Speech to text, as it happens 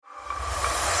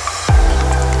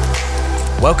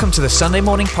Welcome to the Sunday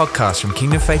morning podcast from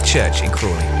Kingdom Faith Church in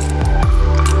Crawley.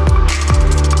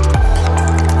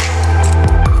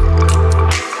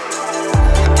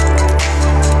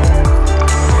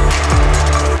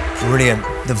 Brilliant.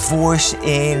 The voice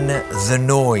in the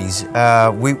noise.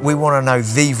 We want to know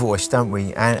the voice, don't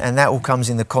we? And that all comes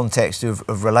in the context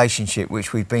of relationship,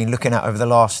 which we've been looking at over the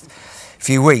last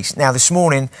few weeks. Now, this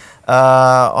morning,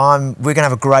 we're going to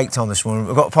have a great time this morning.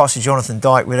 We've got Pastor Jonathan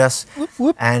Dyke with us, whoop,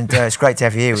 whoop. And it's great to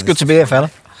have you here. It's good to be here, fella.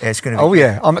 Yeah, it's going to be. Oh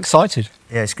yeah, I'm excited.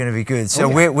 Yeah, it's going to be good. So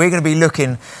we're going to be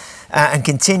looking and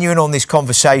continuing on this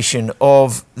conversation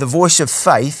of the voice of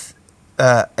faith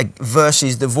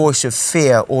versus the voice of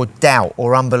fear or doubt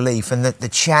or unbelief, and the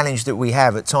challenge that we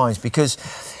have at times. Because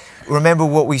remember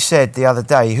what we said the other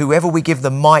day, whoever we give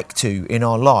the mic to in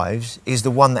our lives is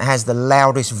the one that has the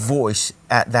loudest voice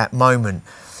at that moment.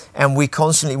 And we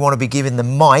constantly want to be giving the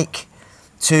mic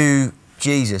to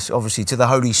Jesus, obviously, to the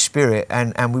Holy Spirit,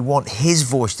 and we want his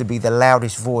voice to be the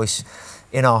loudest voice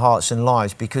in our hearts and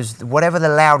lives, because whatever the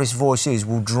loudest voice is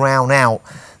will drown out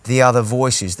the other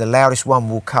voices. The loudest one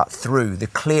will cut through, the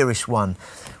clearest one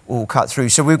will cut through.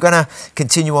 So we're going to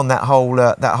continue on that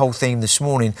whole theme this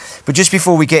morning. But just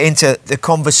before we get into the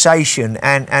conversation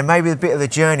and maybe a bit of the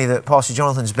journey that Pastor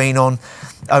Jonathan's been on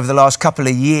over the last couple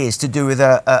of years to do with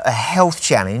a health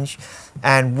challenge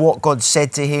and what God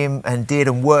said to him and did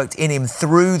and worked in him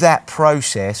through that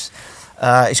process,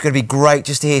 it's going to be great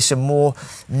just to hear some more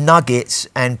nuggets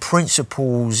and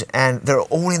principles, and they're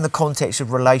all in the context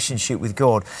of relationship with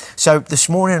God. So this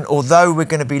morning, although we're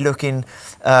going to be looking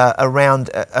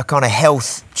around a kind of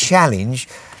health challenge,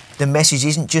 the message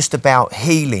isn't just about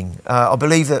healing. I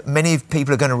believe that many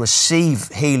people are going to receive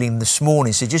healing this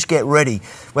morning, so just get ready,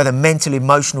 whether mental,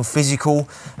 emotional, physical.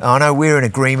 I know we're in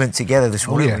agreement together this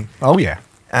morning. Oh yeah.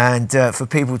 And for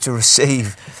people to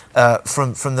receive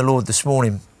from the Lord this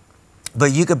morning.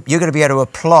 But you're going to be able to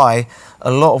apply a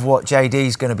lot of what JD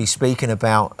is going to be speaking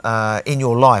about in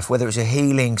your life, whether it's a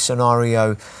healing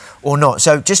scenario or not.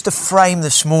 So just to frame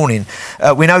this morning,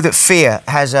 we know that fear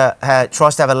tries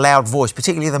to have a loud voice,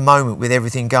 particularly at the moment with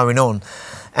everything going on.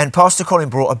 And Pastor Colin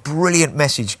brought a brilliant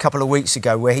message a couple of weeks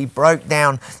ago where he broke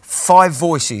down 5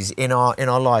 voices in our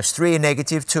lives. 3 are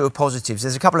negative, 2 are positives.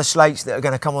 There's a couple of slates that are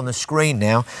going to come on the screen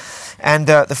now. And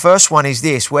the first one is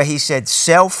this, where he said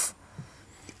self,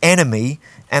 enemy,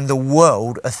 and the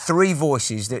world are 3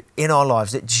 voices that in our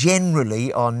lives that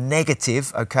generally are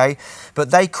negative, okay?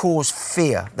 But they cause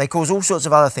fear. They cause all sorts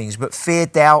of other things, but fear,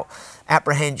 doubt,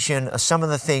 apprehension are some of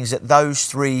the things that those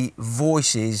 3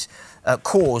 voices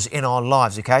cause in our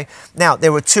lives, okay? Now,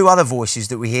 there were 2 other voices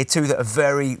that we hear, 2 that are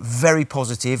very, very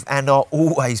positive and are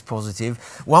always positive.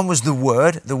 One was the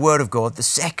Word of God. The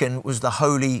second was the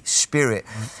Holy Spirit.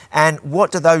 And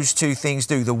what do those 2 things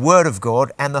do? The Word of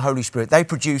God and the Holy Spirit, they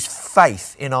produce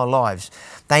faith in our lives.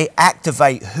 They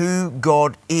activate who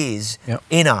God is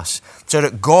in us, so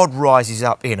that God rises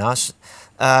up in us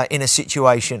in a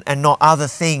situation and not other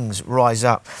things rise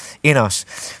up in us.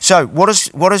 So what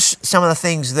is some of the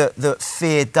things that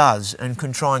fear does and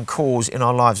can try and cause in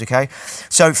our lives, okay?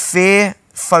 So fear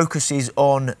focuses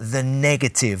on the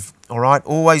negative, all right?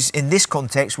 Always in this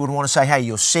context, we would want to say, hey,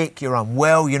 you're sick, you're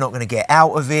unwell, you're not going to get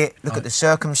out of it. Look at the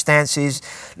circumstances,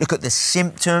 look at the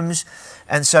symptoms.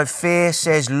 And so fear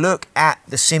says, look at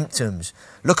the symptoms.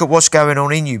 Look at what's going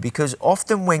on in you, because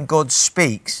often when God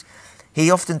speaks, he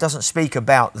often doesn't speak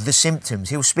about the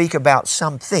symptoms. He'll speak about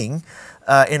something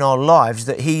in our lives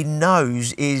that he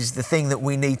knows is the thing that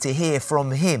we need to hear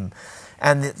from him.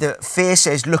 And the fear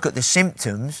says, look at the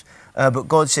symptoms, but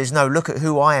God says, no, look at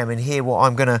who I am and hear what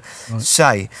I'm going to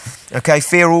say. Okay,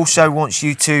 fear also wants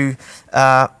you to,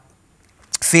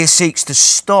 fear seeks to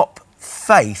stop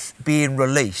faith being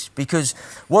released, because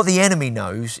what the enemy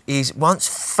knows is once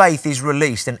faith is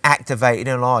released and activated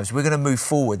in our lives, we're going to move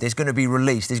forward. There's going to be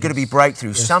release. There's going to be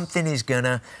breakthrough. Something is going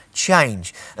to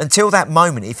change. Until that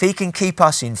moment, if he can keep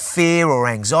us in fear or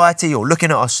anxiety or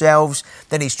looking at ourselves,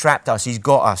 then he's trapped us. He's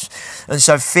got us. And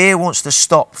so fear wants to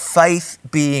stop faith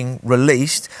being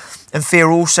released. And fear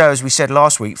also, as we said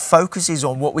last week, focuses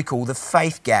on what we call the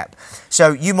faith gap.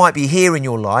 So you might be here in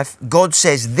your life, God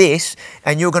says this,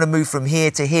 and you're going to move from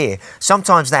here to here.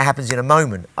 Sometimes that happens in a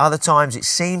moment. Other times it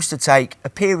seems to take a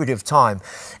period of time.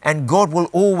 And God will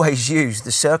always use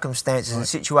the circumstances and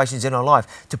situations in our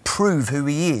life to prove who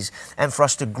he is and for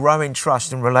us to grow in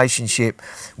trust and relationship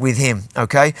with him,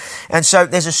 okay? And so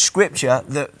there's a scripture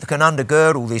that can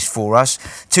undergird all this for us,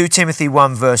 2 Timothy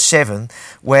 1 verse 7,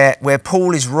 where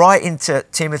Paul is writing to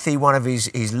Timothy, one of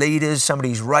his leaders, somebody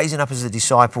he's raising up as a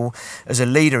disciple, as a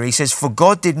leader. He says, for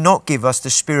God did not give us the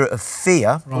spirit of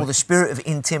fear or the spirit of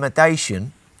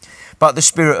intimidation, but the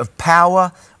spirit of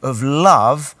power, of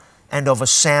love, and of a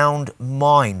sound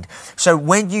mind. So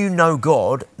when you know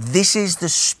God, this is the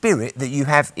spirit that you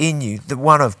have in you, the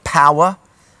one of power,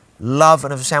 love,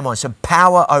 and of a sound mind. So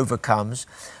power overcomes.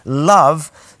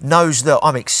 Love knows that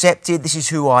I'm accepted, this is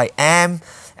who I am,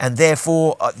 and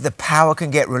therefore the power can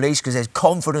get released because there's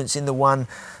confidence in the one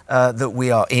that we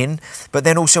are in. But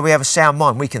then also we have a sound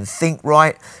mind. We can think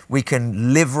right, we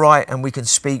can live right, and we can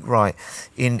speak right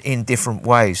in different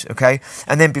ways, okay?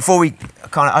 And then before we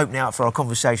kind of open out for our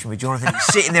conversation with Jonathan,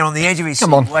 he's sitting there on the edge of his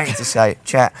seat waiting to say it,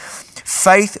 chat.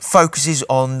 Faith focuses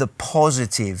on the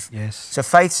positive. Yes. So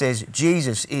faith says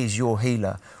Jesus is your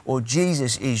healer, or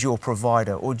Jesus is your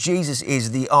provider, or Jesus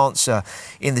is the answer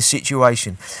in the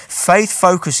situation. Faith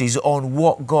focuses on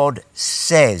what God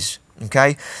says,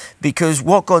 okay? Because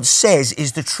what God says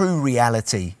is the true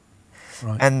reality.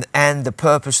 Right. And the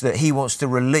purpose that he wants to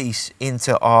release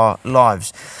into our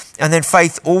lives. And then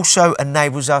faith also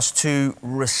enables us to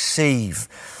receive.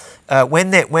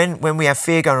 When we have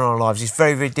fear going on in our lives, it's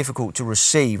very, very difficult to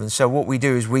receive. And so what we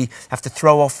do is we have to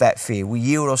throw off that fear. We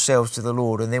yield ourselves to the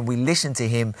Lord, and then we listen to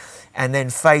him. And then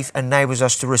faith enables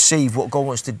us to receive what God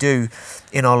wants to do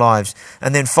in our lives.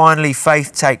 And then finally,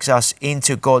 faith takes us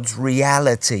into God's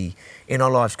reality in our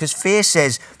lives. Because fear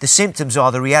says the symptoms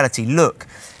are the reality. Look,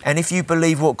 and if you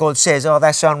believe what God says, oh,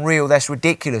 that's unreal, that's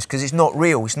ridiculous, because it's not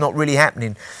real, it's not really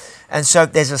happening. And so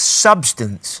there's a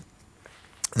substance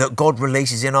that God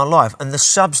releases in our life, and the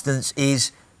substance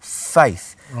is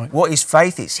faith. Right. What is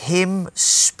faith? It's him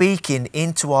speaking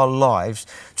into our lives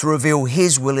to reveal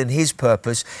his will and his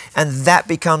purpose, and that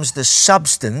becomes the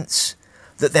substance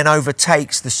that then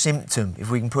overtakes the symptom,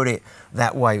 if we can put it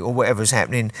that way, or whatever's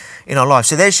happening in our life.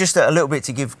 So there's just a little bit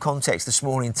to give context this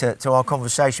morning to our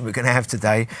conversation we're going to have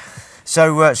today.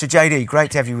 So JD,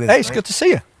 great to have you with us. Hey, it's good to see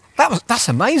you. That's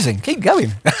amazing. Keep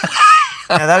going.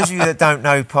 Now, those of you that don't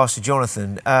know Pastor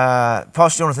Jonathan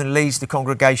leads the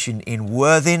congregation in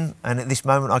Worthing, and at this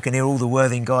moment I can hear all the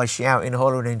Worthing guys shouting,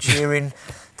 hollering and cheering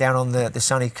down on the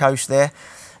sunny coast there.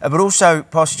 But also,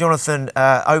 Pastor Jonathan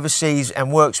oversees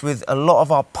and works with a lot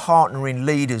of our partnering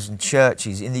leaders and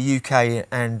churches in the UK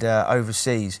and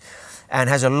overseas, and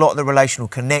has a lot of the relational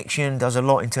connection, does a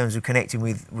lot in terms of connecting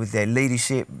with their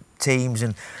leadership teams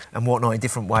and whatnot in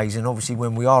different ways. And obviously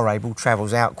when we are able,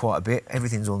 travels out quite a bit.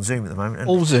 Everything's on Zoom at the moment.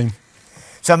 All Zoom.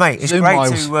 So mate,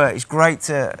 it's great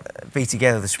to be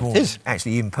together this morning,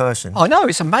 actually in person. I know,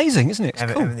 it's amazing, isn't it?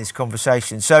 It's cool. Having this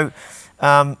conversation. So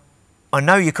I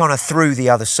know you're kind of through the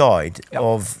other side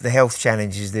of the health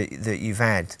challenges that you've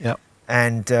had. Yep.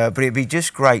 And but it'd be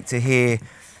just great to hear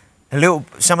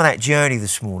some of that journey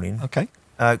this morning. Okay.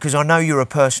 Because I know you're a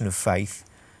person of faith.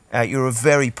 You're a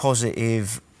very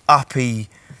positive, uppy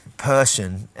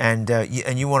person, and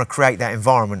you want to create that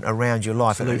environment around your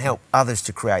life. Absolutely. And help others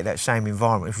to create that same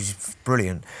environment, which is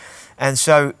brilliant. And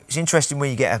so it's interesting when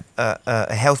you get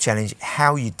a health challenge,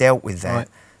 how you dealt with that. Right.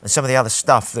 And some of the other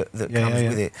stuff that comes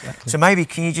with it. Exactly. So maybe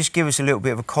can you just give us a little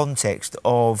bit of a context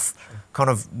of kind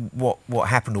of what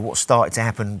happened, or what started to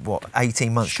happen,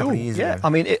 18 months, couple of years ago? I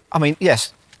mean,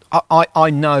 yes, I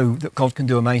know that God can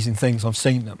do amazing things. I've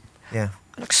seen them. Yeah.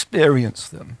 And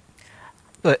experienced them.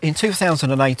 But in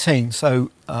 2018,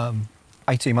 so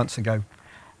 18 months ago,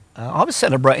 I was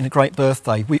celebrating a great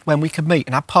birthday when we could meet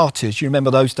and have parties. You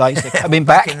remember those days? They're coming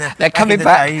back. They're coming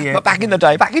back. But back in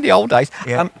the old days.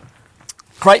 Yeah.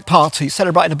 Great party,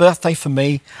 celebrating a birthday for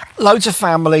me. Loads of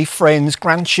family, friends,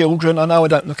 grandchildren. I know I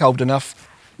don't look old enough.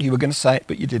 You were going to say it,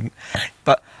 but you didn't.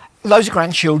 But loads of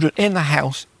grandchildren in the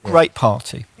house. Great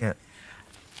party. Yeah.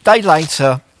 Day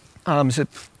later,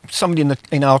 somebody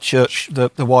in our church,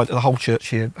 the whole church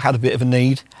here, had a bit of a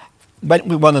need. Went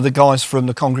with one of the guys from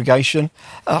the congregation.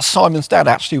 Simon's dad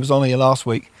actually was on here last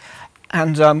week.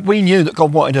 And we knew that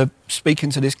God wanted to speak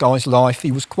into this guy's life.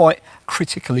 He was quite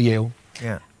critically ill.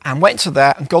 Yeah. And went to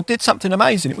that, and God did something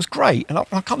amazing. It was great, and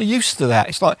I'm kind of used to that.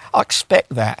 It's like, I expect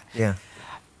that. Yeah.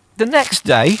 The next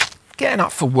day, getting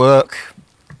up for work,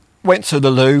 went to the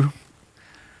loo.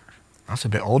 That's a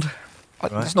bit odd.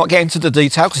 Right. Let's not get into the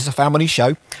detail because it's a family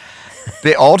show.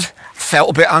 Bit odd.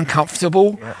 Felt a bit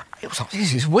uncomfortable. Yeah. It was like,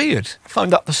 this is weird.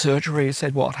 Phoned up the surgery and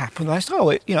said what had happened. They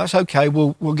said, it's okay.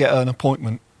 We'll get an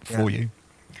appointment for you.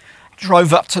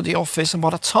 Drove up to the office, and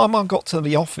by the time I got to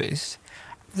the office,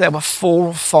 there were 4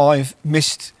 or 5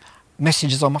 missed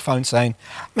messages on my phone saying,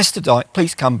 Mr. Dyke,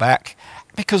 please come back.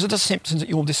 Because of the symptoms that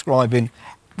you're describing,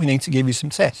 we need to give you some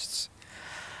tests.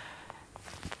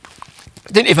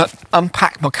 Didn't even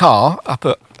unpack my car up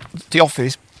at the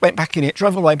office, went back in it,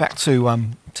 drove all the way back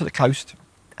to the coast,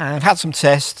 and had some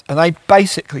tests. And they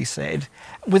basically said,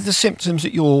 with the symptoms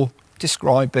that you're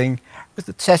describing, with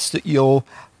the tests that you're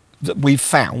that we've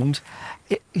found,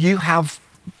 you have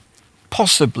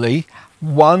possibly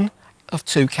one of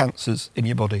two cancers in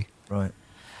your body. Right.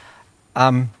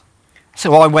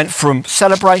 So I went from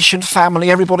celebration, family,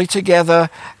 everybody together,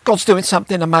 God's doing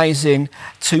something amazing,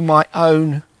 to my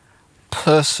own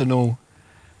personal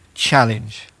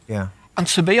challenge. Yeah. And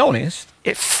to be honest,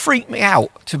 it freaked me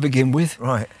out to begin with.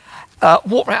 Right.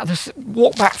 Walked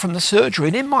back from the surgery,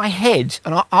 and in my head,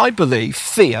 and I believe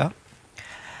fear,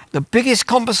 the biggest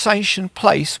conversation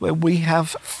place where we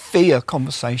have fear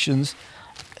conversations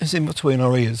is in between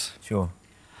our ears. Sure.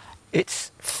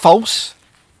 It's false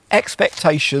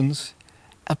expectations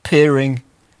appearing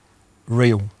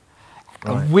real.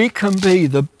 Right. And we can be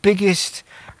the biggest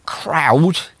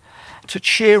crowd to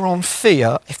cheer on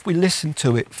fear if we listen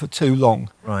to it for too long.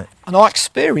 Right. And I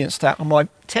experienced that on my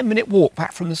 10-minute walk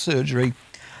back from the surgery.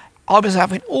 I was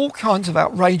having all kinds of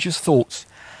outrageous thoughts.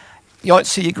 You won't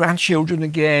see your grandchildren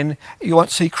again. You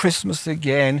won't see Christmas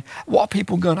again. What are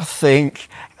people going to think?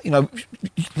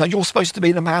 You're supposed to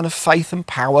be the man of faith and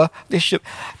power.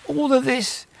 All of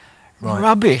this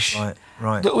rubbish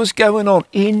that was going on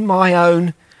in my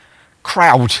own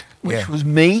crowd, which was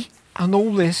me, and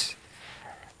all this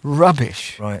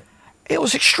rubbish. Right. It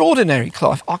was extraordinary,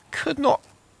 Clive. I could not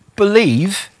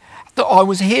believe that I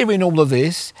was hearing all of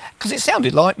this, because it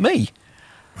sounded like me.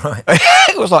 Right.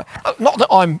 It was like, not that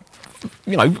I'm,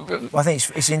 Well, I think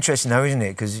it's interesting though, isn't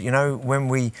it? Because when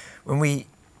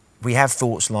we have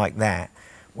thoughts like that,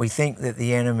 we think that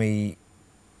the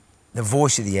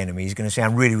voice of the enemy is going to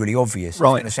sound really, really obvious. Right.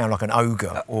 It's going to sound like an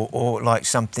ogre or like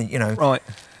something, Right.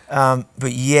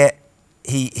 But yet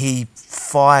he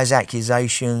fires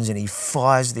accusations and he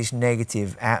fires this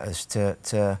negative at us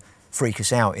to freak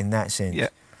us out in that sense. Yeah.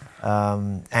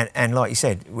 And like you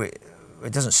said,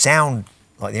 it doesn't sound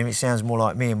like the enemy, it sounds more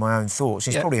like me and my own thoughts.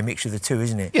 It's probably a mixture of the two,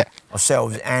 isn't it? Yeah.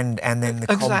 Ourselves and then the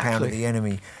compound of the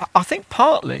enemy. I think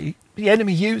partly the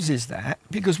enemy uses that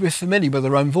because we're familiar with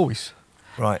our own voice.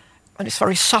 Right. And it's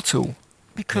very subtle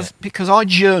because I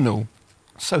journal.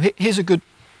 So here's a good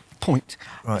point.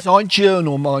 Right. So I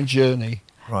journal my journey.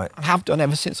 Right. I have done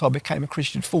ever since I became a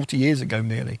Christian 40 years ago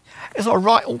nearly. As I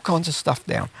write all kinds of stuff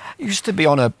down. It used to be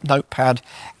on a notepad.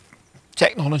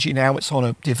 Technology now, it's on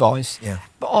a device. Yeah.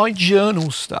 But I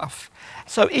journal stuff.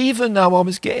 So even though I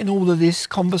was getting all of this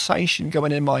conversation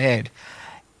going in my head,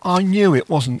 I knew it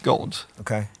wasn't God.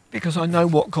 Okay. Because I know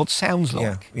what God sounds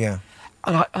like. Yeah.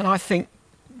 And I think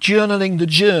journaling the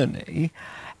journey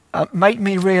made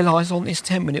me realise on this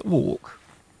 10-minute walk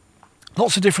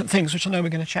lots of different things, which I know we're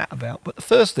going to chat about. But the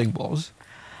first thing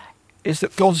is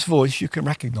that God's voice, you can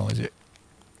recognise it.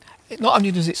 Not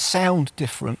only does it sound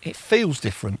different, it feels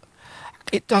different.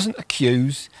 It doesn't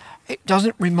accuse. It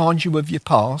doesn't remind you of your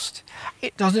past.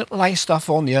 It doesn't lay stuff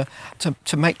on you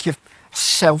to make you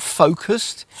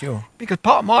self-focused. Sure. Because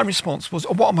part of my response was,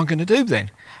 what am I going to do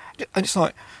then? And it's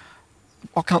like,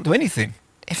 I can't do anything.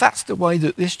 If that's the way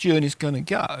that this journey is going to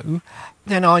go,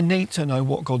 then I need to know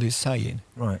what God is saying.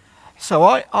 Right. So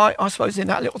I suppose in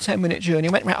that little 10-minute journey,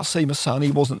 I went round to see my son.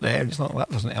 He wasn't there. And it's like, well,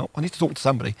 that doesn't help. I need to talk to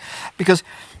somebody. Because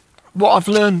what I've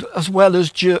learned, as well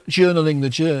as journaling the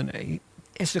journey,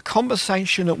 is the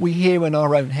conversation that we hear in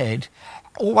our own head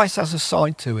always has a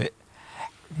side to it.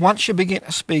 Once you begin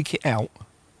to speak it out,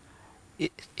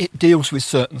 it deals with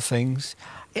certain things.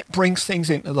 It brings things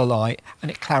into the light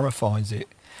and it clarifies it.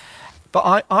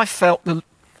 But I felt that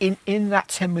in that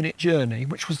 10-minute journey,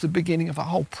 which was the beginning of a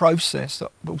whole process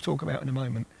that we'll talk about in a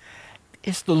moment,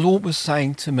 it's the Lord was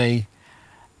saying to me,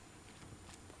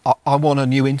 I want a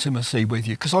new intimacy with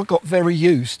you, because I got very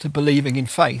used to believing in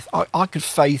faith. I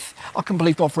can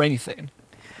believe God for anything.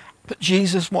 But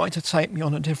Jesus wanted to take me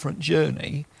on a different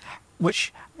journey,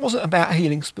 which wasn't about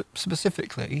healing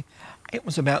specifically. It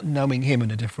was about knowing him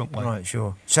in a different way. Right,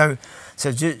 sure. So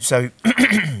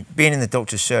being in the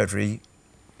doctor's surgery,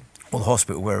 or the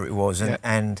hospital where it was,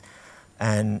 and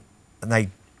they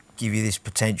give you this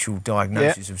potential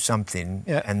diagnosis of something,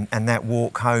 and that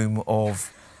walk home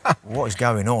of what is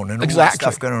going on and all that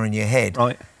stuff going on in your head.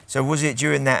 Right. So was it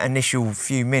during that initial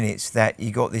few minutes that you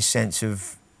got this sense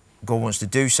of God wants to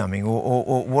do something,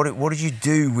 or what did you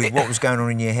do with what was going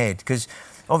on in your head? Because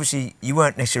obviously you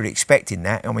weren't necessarily expecting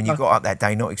that. I mean, you got up that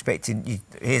day not expecting,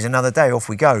 here's another day, off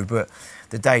we go, but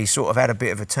the day sort of had a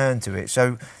bit of a turn to it.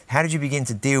 So how did you begin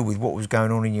to deal with what was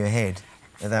going on in your head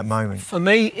at that moment? For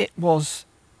me, it was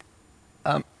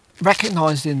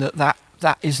recognising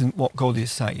that isn't what God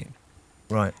is saying.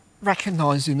 Right.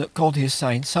 Recognising that God is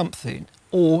saying something,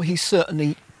 or he's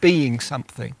certainly being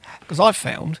something. Because I've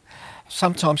found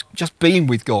sometimes just being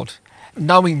with God,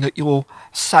 knowing that you're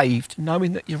saved,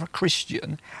 knowing that you're a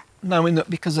Christian, knowing that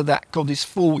because of that God is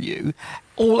for you,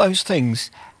 all those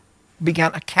things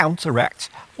began to counteract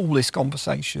all this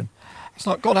conversation. It's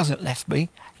like God hasn't left me,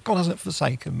 God hasn't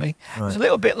forsaken me. Right. It's a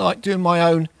little bit like doing my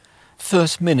own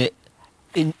first minute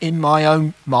in my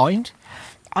own mind.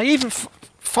 I even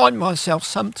find myself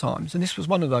sometimes, and this was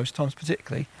one of those times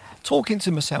particularly, talking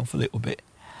to myself a little bit,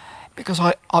 because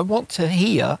I want to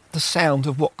hear the sound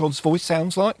of what God's voice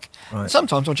sounds like. Right.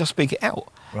 Sometimes I'll just speak it out.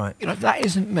 Right. You know, that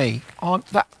isn't me.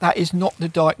 That is not the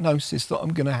diagnosis that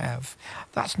I'm going to have.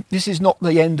 This is not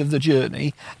the end of the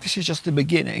journey. This is just the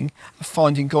beginning of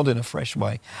finding God in a fresh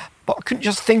way. But I couldn't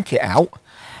just think it out.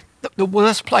 The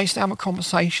worst place to have a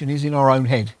conversation is in our own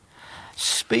head.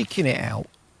 Speaking it out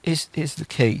is the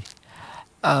key.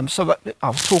 So that I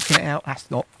was talking it out.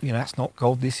 That's not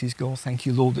God. This is God. Thank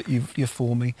you, Lord, that you're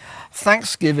for me.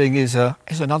 Thanksgiving is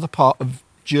another part of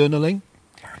journaling.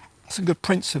 It's a good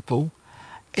principle.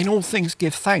 In all things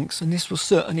give thanks, and this was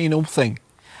certainly in all thing.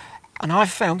 And I've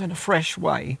found in a fresh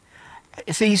way,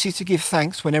 it's easy to give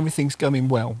thanks when everything's going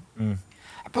well.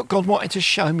 But God wanted to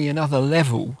show me another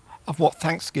level of what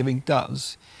Thanksgiving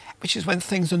does, which is when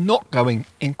things are not going,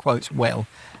 in quotes, well,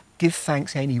 give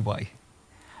thanks anyway.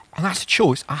 And that's a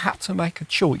choice. I had to make a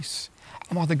choice.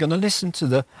 I'm either going to listen to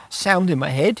the sound in my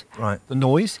head, Right. the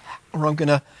noise, or I'm going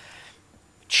to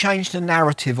change the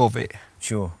narrative of it.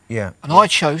 Sure. Yeah. And I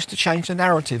chose to change the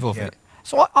narrative of Yeah. it.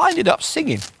 So I ended up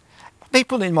singing.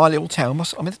 People in my little town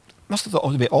must have thought I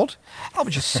was a bit odd. I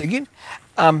was just singing.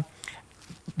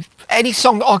 Any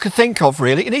song that I could think of,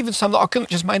 really, and even some that I couldn't,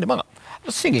 just made them up. I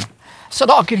was singing so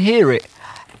that I could hear it.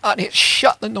 And it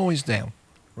shut the noise down.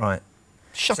 Right.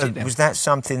 Shut So it down. was that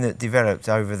something that developed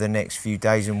over the next few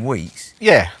days and weeks?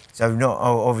 Yeah. So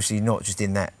obviously not just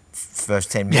in that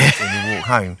first 10 minutes when you walk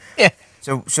home. Yeah.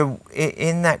 So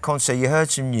in that concert, you heard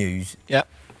some news Yeah.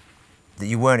 that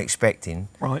you weren't expecting.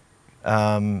 Right.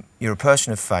 You're a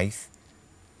person of faith,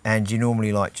 and you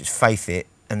normally like just faith it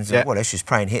and say, Yeah. well, let's just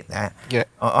pray and hit that. Yeah.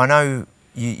 I know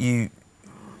you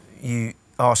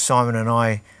asked Simon and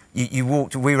I. You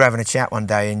walked. We were having a chat one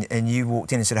day, and you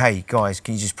walked in and said, "Hey guys,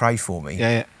 can you just pray for me?"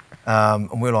 Yeah.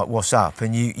 And we were like, "What's up?"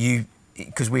 And you,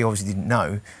 because we obviously didn't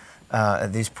know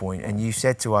at this point, and you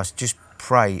said to us, "Just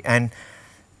pray." And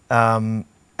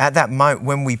at that moment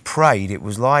when we prayed, it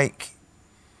was like,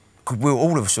 cause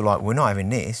all of us were like, "We're not having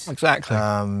this." Exactly.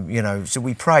 So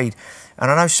we prayed,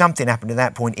 and I know something happened at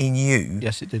that point in you.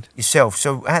 Yes, it did. Yourself.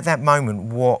 So at that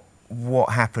moment, what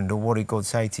happened, or what did God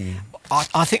say to you?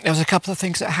 I think there was a couple of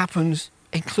things that happened,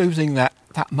 including that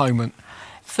moment.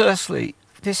 Firstly,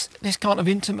 this kind of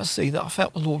intimacy that I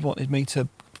felt the Lord wanted me to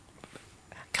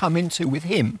come into with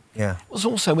Him Yeah. was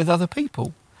also with other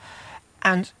people.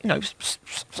 And I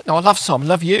love Simon,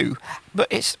 love you, but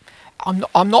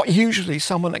I'm not usually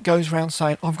someone that goes around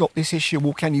saying, "I've got this issue.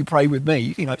 Well, can you pray with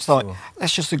me?" It's like, Sure.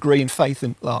 let's just agree in faith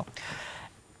and love.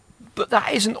 But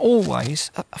that isn't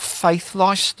always a faith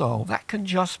lifestyle. That can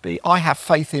just be, I have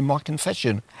faith in my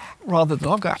confession, rather than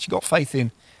I've actually got faith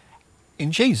in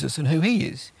Jesus and who He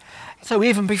is. So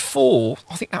even before,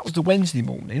 I think that was the Wednesday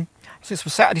morning, so this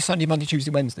was Saturday, Sunday, Monday,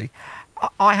 Tuesday, Wednesday,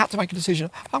 I had to make a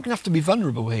decision. I'm going to have to be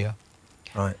vulnerable here.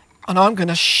 Right. And I'm going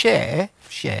to share,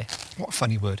 what a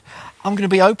funny word. I'm going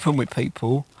to be open with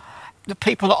people, the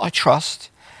people that I trust,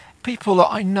 people that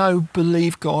I know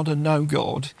believe God and know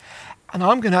God. And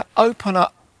I'm going to open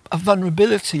up a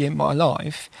vulnerability in my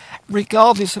life,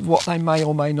 regardless of what they may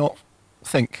or may not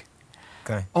think.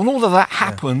 Okay. And all of that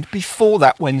happened before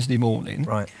that Wednesday morning.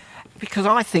 Right. Because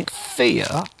I think fear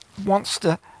wants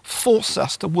to force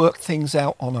us to work things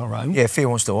out on our own. Yeah. Fear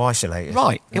wants to isolate us.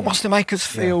 Right. Yeah. It wants to make us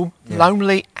feel Yeah.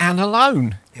 lonely and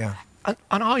alone. Yeah. And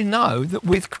I know that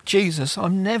with Jesus,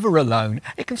 I'm never alone.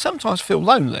 It can sometimes feel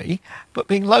lonely, but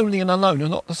being lonely and alone are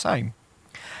not the same.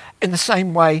 In the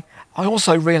same way, I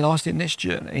also realised in this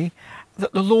journey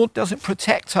that the Lord doesn't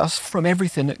protect us from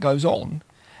everything that goes on,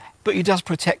 but He does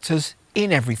protect us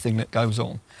in everything that goes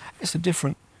on. It's a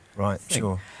different Right. thing.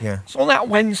 Sure. Yeah. So on that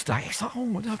Wednesday, it's like, oh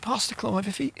no, Pastor Clive,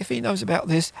 if he knows about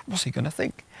this, what's he going to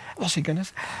think? What's he going to...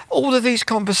 All of these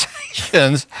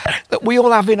conversations that we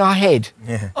all have in our head,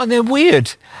 Yeah. and they're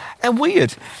weird. They're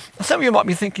weird. And some of you might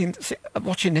be thinking,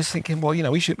 watching this, thinking, well,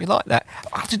 we shouldn't be like that.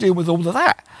 I have to deal with all of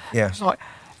that. Yeah. It's like,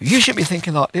 you should be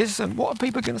thinking like this, and what are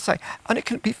people going to say? And it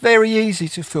can be very easy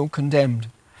to feel condemned,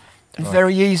 and Right,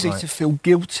 very easy right. to feel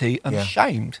guilty and Yeah.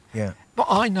 ashamed. Yeah. But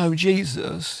I know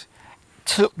Jesus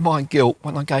took my guilt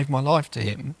when I gave my life to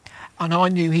Him, and I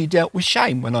knew He dealt with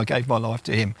shame when I gave my life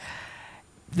to Him.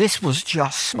 This was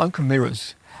just smoke and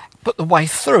mirrors. But the way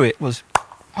through it was,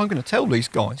 I'm going to tell these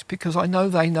guys because I know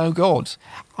they know God.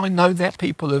 I know they're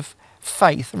people of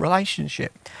faith,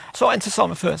 relationship. So I went to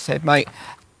Simon first and said, mate,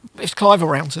 is Clive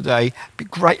around today? It'd be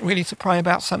great really to pray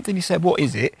about something. He said, what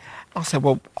is it? I said,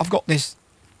 well, I've got this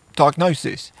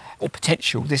diagnosis or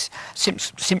potential, this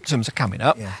symptoms are coming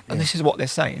up, and this is what they're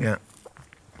saying. Yeah.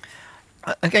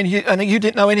 Again, you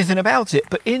didn't know anything about it,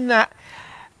 but in that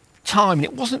time, and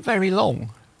it wasn't very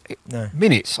long,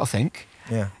 minutes, I think,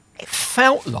 it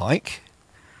felt like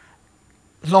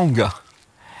longer.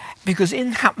 Because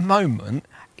in that moment,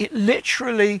 it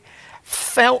literally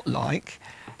felt like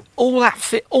all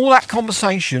that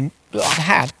conversation that I'd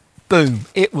had, boom,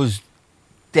 it was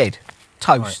dead,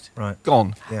 toast,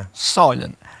 gone,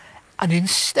 silent. And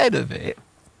instead of it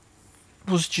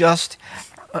was just,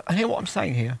 I hear what I'm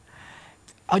saying here,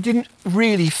 I didn't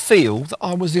really feel that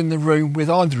I was in the room with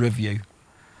either of you.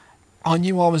 I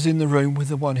knew I was in the room with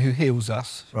the one who heals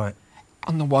us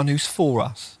and the one who's for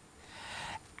us.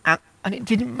 And it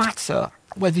didn't matter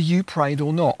whether you prayed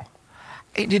or not.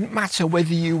 It didn't matter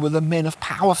whether you were the men of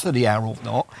power for the hour or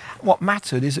not. What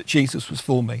mattered is that Jesus was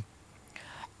for me.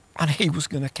 And he was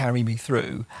going to carry me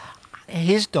through.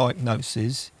 His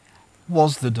diagnosis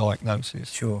was the diagnosis.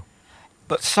 Sure.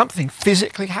 But something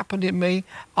physically happened in me.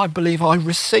 I believe I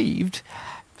received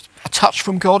a touch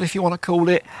from God, if you want to call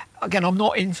it. Again, I'm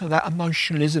not into that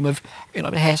emotionalism of,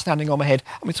 the hair standing on my head.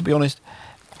 I mean, to be honest,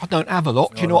 I don't have a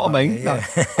lot. Do you know what I mean? Yeah.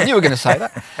 No. I knew you were going to say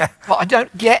that. But I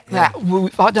don't get that.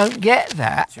 I don't get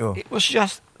that. Sure. It was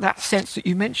just that sense that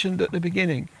you mentioned at the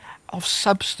beginning of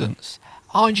substance.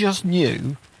 I just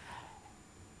knew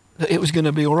that it was going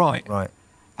to be all right. Right.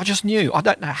 I just knew. I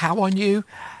don't know how I knew.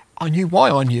 I knew why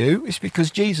I knew. It's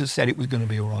because Jesus said it was going to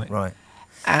be all right. Right.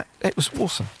 And it was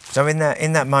awesome. So in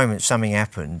that moment, something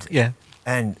happened. Yeah.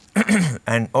 And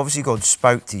and obviously God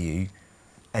spoke to you,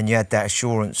 and you had that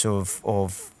assurance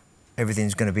of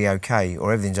everything's going to be okay,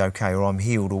 or everything's okay, or I'm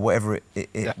healed, or whatever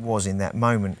it was in that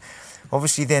moment.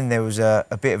 Obviously, then there was a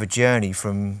bit of a journey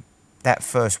from that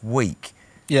first week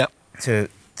to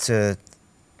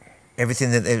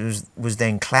everything that was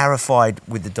then clarified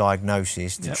with the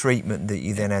diagnosis, the treatment that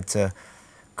you then had to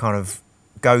kind of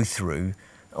go through,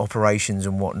 operations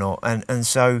and whatnot. And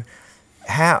so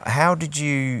how did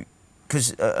you...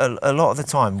 Because a lot of the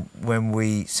time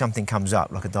when something comes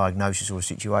up, like a diagnosis or a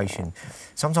situation,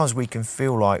 sometimes we can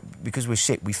feel like, because we're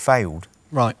sick, we failed.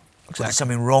 Right, exactly. There's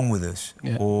something wrong with us,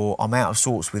 or I'm out of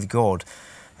sorts with God.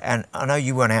 And I know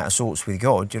you weren't out of sorts with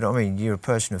God, do you know what I mean? You're a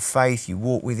person of faith, you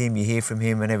walk with him, you hear from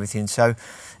him and everything. So,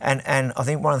 and I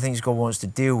think one of the things God wants to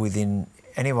deal with in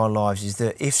any of our lives is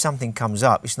that if something comes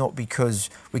up, it's not because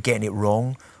we're getting it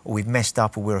wrong or we've messed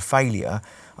up or we're a failure.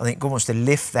 I think God wants to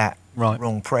lift that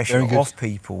wrong pressure off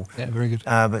people. Yeah, very good.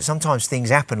 But sometimes things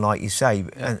happen, like you say,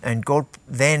 and God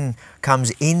then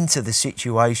comes into the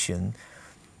situation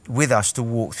with us to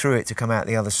walk through it, to come out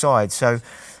the other side. So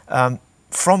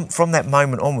from that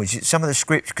moment onwards, some of the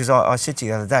scriptures, because I said to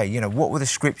you the other day, what were the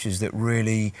scriptures that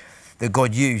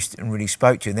God used and really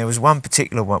spoke to you? And there was one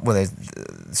particular one, well, there's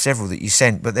several that you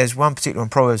sent, but there's one particular one,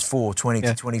 Proverbs 4, 20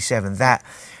 to 27, that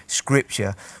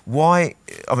scripture. Why?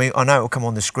 I mean, I know it'll come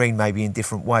on the screen maybe in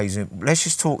different ways. Let's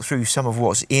just talk through some of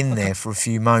what's in there for a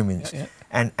few moments,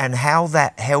 and how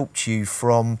that helped you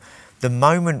from the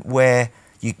moment where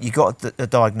you got the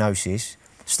diagnosis,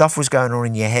 stuff was going on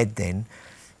in your head then,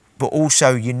 but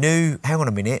also you knew, hang on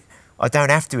a minute, I don't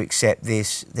have to accept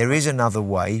this. There is another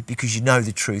way, because you know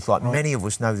the truth, like many of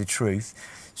us know the truth.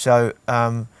 So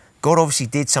God obviously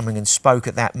did something and spoke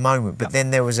at that moment, but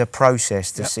then there was a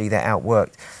process to see that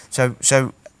outworked.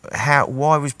 So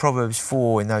why was Proverbs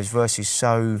 4 in those verses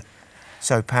so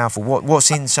powerful?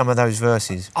 What's in some of those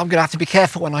verses? I'm going to have to be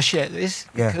careful when I share this,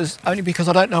 because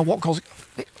I don't know what God's...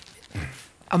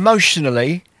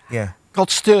 Emotionally, God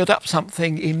stirred up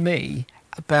something in me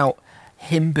about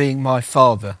him being my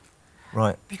father.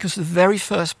 Right. Because the very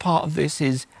first part of this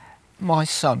is my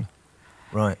son.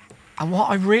 Right. And what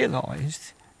I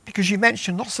realised, because you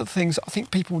mentioned lots of things I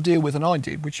think people deal with and I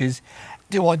did, which is,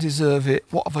 do I deserve it?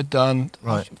 What have I done?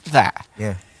 Right. That.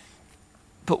 Yeah.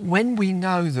 But when we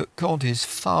know that God is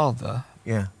Father,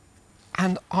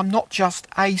 and I'm not just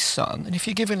a son, and if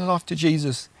you're giving life to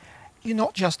Jesus, you're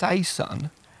not just a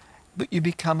son, but you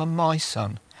become a my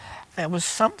son. There was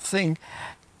something,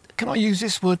 can I use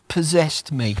this word,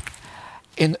 possessed me,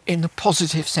 in the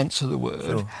positive sense of the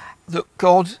word, that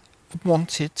God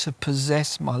wanted to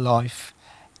possess my life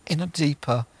in a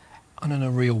deeper and in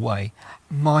a real way.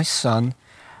 My son,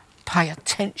 pay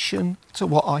attention to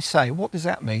what I say. What does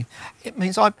that mean? It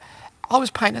means I was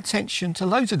paying attention to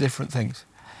loads of different things.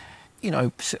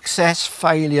 Success,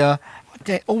 failure,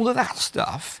 all of that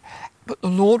stuff. But the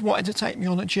Lord wanted to take me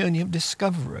on a journey of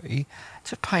discovery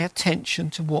to pay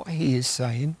attention to what he is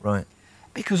saying. Right.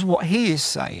 Because what he is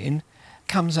saying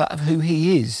comes out of who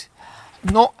he is,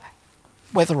 not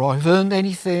whether I've earned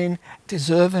anything,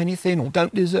 deserve anything, or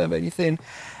don't deserve anything,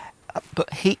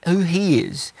 but who he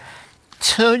is.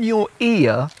 Turn your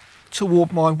ear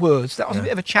toward my words. That was a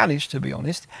bit of a challenge, to be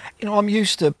honest. I'm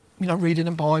used to, reading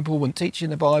the Bible and teaching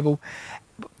the Bible,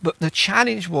 but the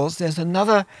challenge was there's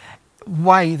another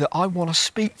way that I want to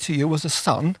speak to you as a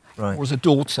son or as a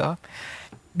daughter,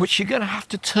 which you're going to have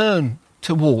to turn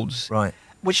towards. Right.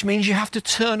 Which means you have to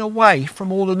turn away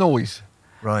from all the noise.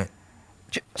 Right.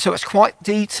 So it's quite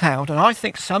detailed, and I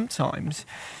think sometimes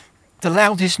the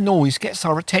loudest noise gets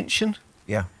our attention.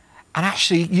 Yeah. And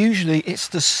actually, usually it's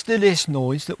the stillest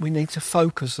noise that we need to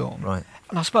focus on. Right.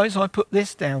 And I suppose I put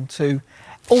this down to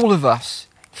all of us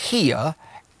hear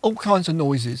all kinds of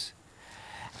noises,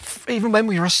 even when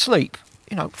we're asleep,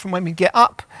 from when we get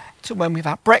up to when we've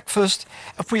had breakfast.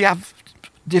 If we have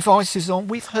devices on,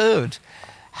 we've heard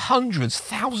hundreds,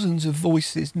 thousands of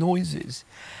voices, noises,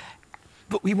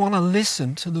 but we want to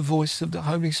listen to the voice of the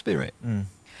Holy Spirit.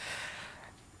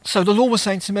 So the Lord was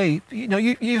saying to me,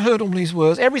 you heard all these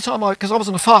words. Every time because I was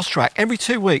on a fast track, every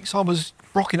 2 weeks I was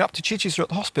rocking up to Chichester at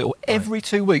the hospital every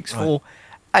 2 weeks for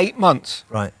 8 months.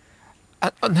 Right.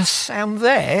 And the sound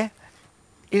there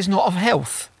is not of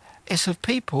health. It's of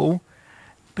people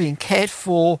being cared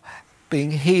for,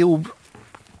 being healed,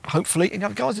 hopefully. The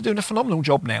guys are doing a phenomenal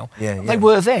job now. Yeah. They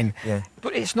were then. Yeah.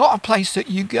 But it's not a place that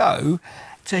you go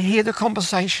to hear the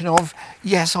conversation of,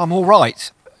 yes, I'm all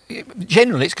right.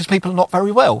 Generally, it's because people are not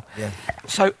very well. Yeah.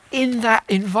 So in that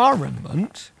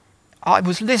environment, I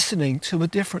was listening to a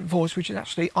different voice, which is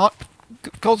actually,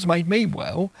 God's made me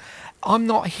well. I'm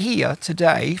not here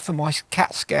today for my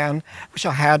CAT scan, which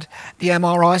I had, the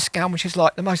MRI scan, which is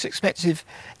like the most expensive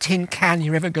tin can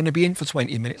you're ever going to be in for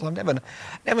 20 minutes. I've never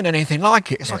done anything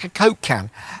like it. It's like a Coke can.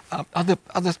 Other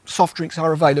soft drinks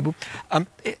are available.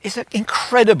 It's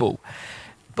incredible.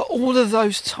 But all of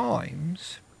those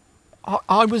times,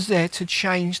 I was there to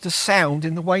change the sound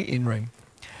in the waiting room,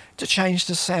 to change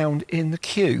the sound in the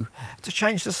queue, to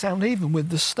change the sound even with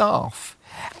the staff.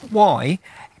 Why?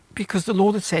 Because the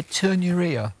Lord had said, turn your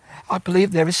ear. I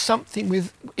believe there is something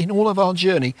in all of our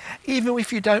journey, even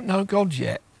if you don't know God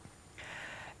yet,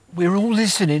 we're all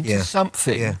listening to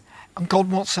something, and God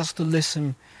wants us to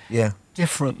listen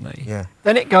differently. Yeah.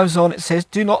 Then it goes on, it says,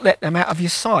 do not let them out of your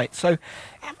sight. So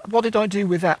what did I do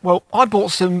with that? Well, I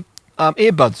bought some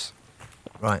earbuds.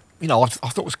 Right. I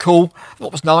thought it was cool, I thought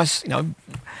it was nice,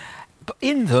 but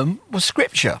in them was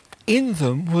scripture. In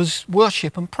them was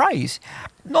worship and praise.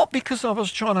 Not because I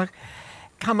was trying to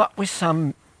come up with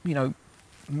some,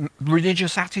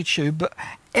 religious attitude, but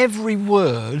every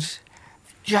word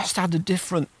just had a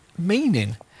different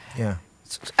meaning. Yeah.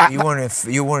 You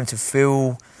wanted to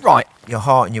fill your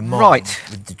heart and your mind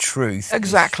with the truth.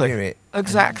 Exactly. The Spirit,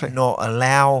 exactly. And not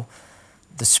allow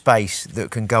the space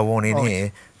that can go on in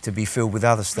here to be filled with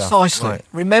other stuff. Precisely. Right.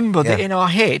 Remember that in our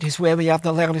head is where we have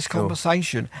the loudest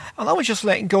conversation. And I was just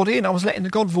letting God in. I was letting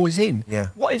the God voice in. Yeah.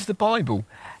 What is the Bible?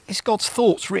 It's God's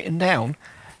thoughts written down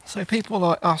so people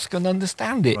like us can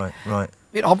understand it. Right.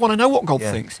 I want to know what God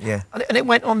thinks. Yeah. And it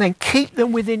went on then, keep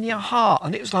them within your heart.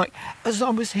 And it was like, as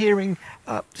I was hearing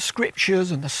the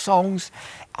scriptures and the songs,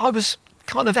 I was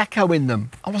kind of echoing them.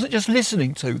 I wasn't just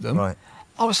listening to them. Right.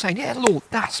 I was saying, yeah, Lord,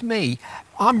 that's me.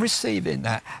 I'm receiving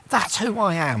that. That's who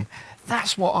I am.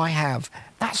 That's what I have.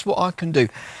 That's what I can do.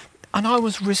 And I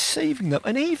was receiving them.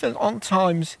 And even on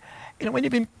times, when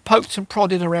you've been poked and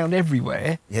prodded around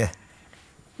everywhere,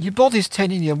 your body's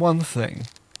telling you one thing,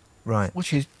 right,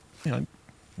 which is,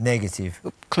 negative,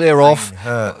 clear off,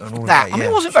 hurt, and all that. I mean,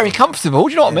 it wasn't very comfortable.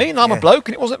 Do you know what I mean? I'm a bloke,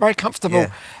 and it wasn't very comfortable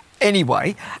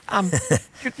anyway. Again,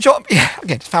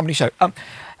 it's a family show.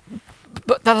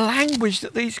 But the language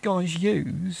that these guys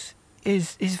use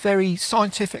is very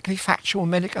scientifically factual,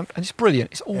 medical, and it's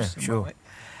brilliant. It's awesome. Sure. Right?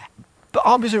 But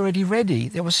I was already ready.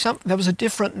 There was a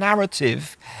different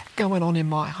narrative going on in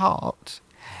my heart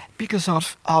because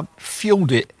I'd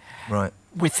fueled it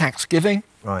with thanksgiving.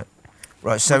 Right.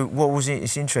 So what was it?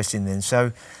 It's interesting then.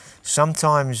 So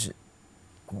sometimes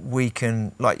we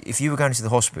can, like, if you were going to the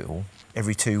hospital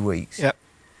every 2 weeks,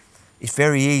 it's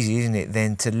very easy, isn't it,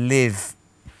 then to live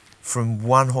from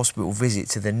one hospital visit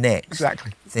to the next.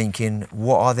 Exactly. Thinking,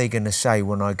 what are they going to say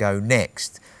when I go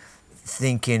next?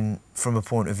 Thinking from a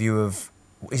point of view of,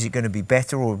 is it going to be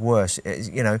better or worse?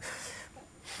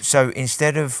 So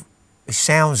instead of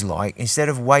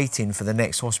waiting for the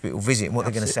next hospital visit and what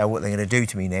they're going to say, what they're going to do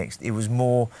to me next, it was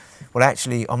more, well,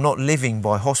 actually, I'm not living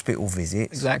by hospital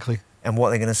visits. Exactly. And what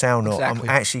they're going to say or not. Exactly.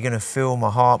 I'm actually going to fill my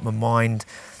heart, my mind,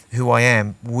 who I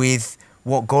am, with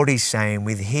what God is saying,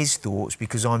 with his thoughts,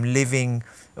 because I'm living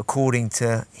according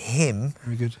to him,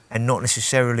 Very good. and not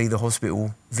necessarily the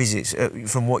hospital visits,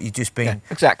 from what you've just been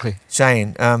Exactly.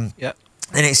 saying. Yeah.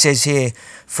 And it says here,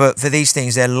 for these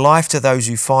things, they're life to those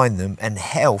who find them and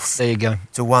health There you go.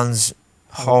 to one's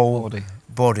whole Body.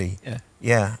 body. Yeah.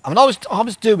 Yeah. I mean, I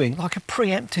was doing like a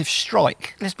preemptive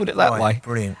strike. Let's put it that Right, way.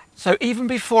 Brilliant. So even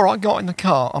before I got in the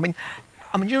car, I mean,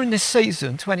 during this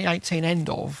season, 2018 end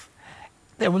of,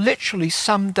 there were literally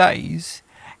some days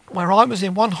where I was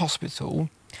in one hospital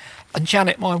and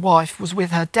Janet, my wife, was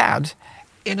with her dad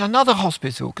in another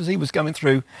hospital because he was going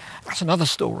through, that's another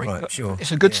story. Right, sure.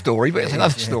 It's a good Yeah. story, but Yeah, it's it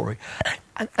another is, yeah. story.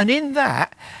 And in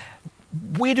that,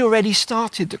 we'd already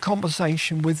started the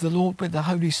conversation with the Lord, with the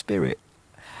Holy Spirit.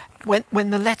 When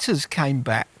the letters came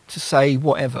back to say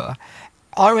whatever,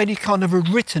 I already kind of had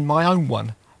written my own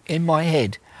one in my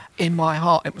head, in my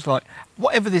heart. It was like,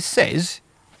 whatever this says,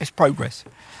 it's progress.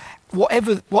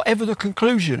 Whatever the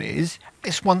conclusion is,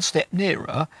 it's one step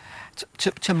nearer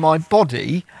to my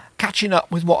body catching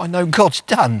up with what I know God's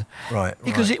done. Right.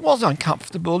 Because right, it was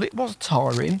uncomfortable, it was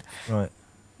tiring, Right.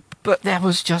 but there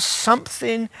was just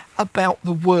something about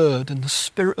the Word and the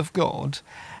Spirit of God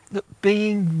that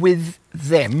being with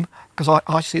them, because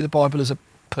I see the Bible as a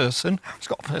person, it's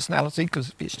got a personality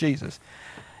because it's Jesus.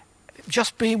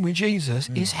 Just being with Jesus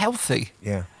is healthy.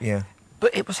 Yeah. Yeah.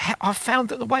 But it was. I found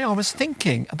that the way I was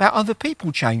thinking about other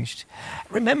people changed.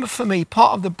 Remember, for me,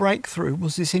 part of the breakthrough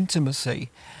was this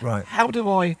intimacy. Right. How do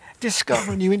I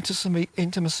discover a new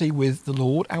intimacy with the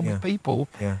Lord and Yeah. with people?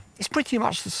 Yeah. It's pretty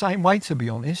much the same way, to be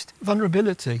honest.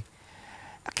 Vulnerability,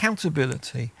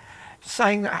 accountability,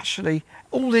 saying that actually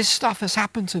all this stuff has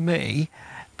happened to me,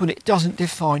 but it doesn't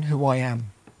define who I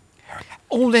am.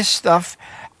 All this stuff,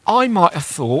 I might have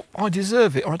thought I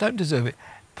deserve it or I don't deserve it,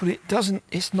 but it doesn't.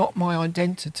 It's not my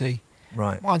identity.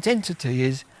 Right. My identity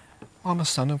is I'm a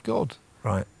son of God,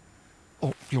 Right.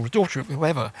 or you're a daughter of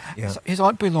whoever. Yeah. Is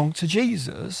I belong to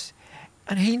Jesus,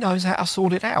 and He knows how to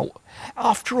sort it out.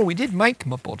 After all, He did make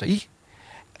my body.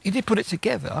 He did put it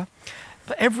together.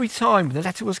 But every time the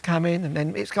letter was coming, and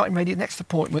then it's getting ready, next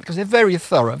appointment, because they're very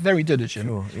thorough, very diligent.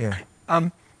 Sure. Yeah.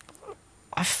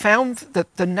 I found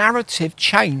that the narrative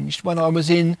changed when I was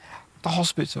in the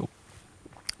hospital.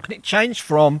 And it changed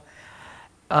from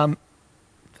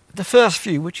the first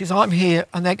few, which is I'm here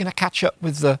and they're going to catch up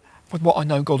with what I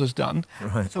know God has done.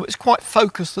 Right. So it's quite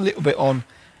focused a little bit on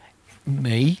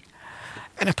me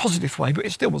in a positive way, but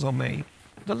it still was on me.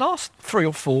 The last 3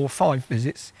 or 4 or 5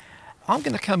 visits, I'm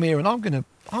going to come here and I'm going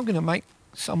to make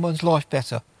someone's life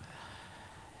better.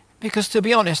 Because to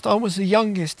be honest, I was the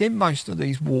youngest in most of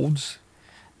these wards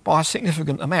by a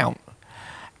significant amount.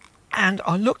 And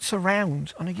I looked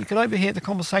around, and you could overhear the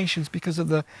conversations because of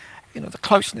the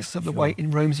closeness of the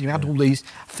waiting rooms. You had all these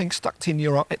things stuck in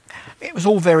your eye. It was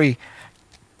all very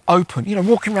open.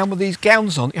 Walking around with these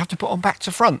gowns on, you have to put on back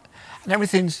to front, and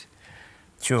everything's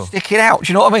Sure. sticking out.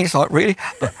 Do you know what I mean? It's like, really?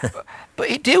 But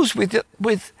it deals with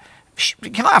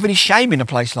you can't have any shame in a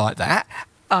place like that.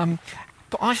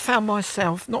 But I found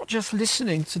myself not just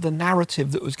listening to the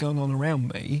narrative that was going on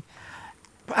around me,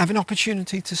 but having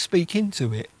opportunity to speak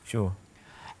into it. Sure.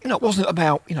 It wasn't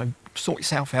about, sort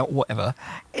yourself out or whatever.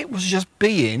 It was just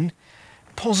being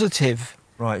positive.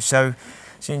 Right. So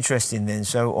it's interesting then.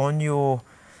 So on your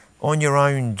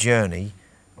own journey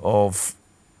of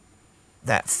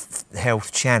that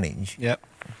health challenge, Yep.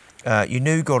 you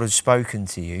knew God had spoken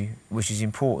to you, which is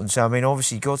important. So, I mean,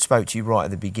 obviously God spoke to you right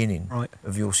at the beginning Right.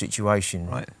 of your situation.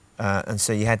 Right. And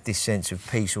so you had this sense of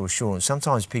peace or assurance.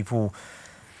 Sometimes people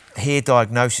hear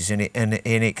diagnosis and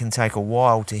it can take a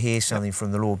while to hear something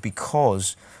from the Lord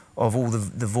because of all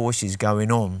the voices going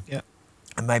on. Yep.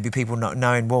 And maybe people not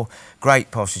knowing, well,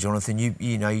 great, Pastor Jonathan,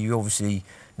 you obviously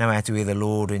know how to hear the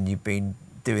Lord and you've been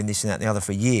doing this and that and the other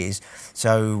for years,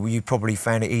 so you probably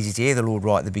found it easy to hear the Lord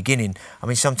right at the beginning. I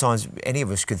mean, sometimes any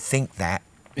of us could think that,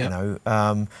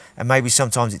 and maybe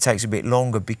sometimes it takes a bit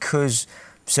longer because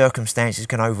circumstances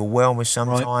can overwhelm us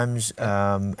sometimes,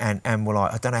 Right. and we're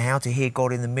like, I don't know how to hear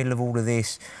God in the middle of all of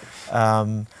this.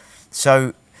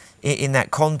 So in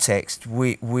that context,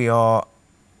 we are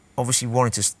obviously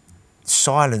wanting to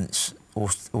silence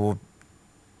or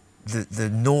the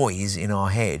noise in our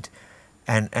head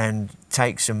and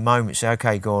take some moments, say,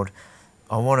 okay, God,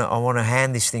 I want to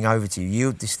hand this thing over to you,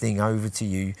 yield this thing over to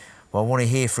you, but I want to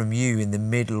hear from you in the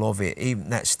middle of it, even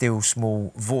that still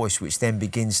small voice, which then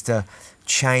begins to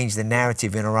change the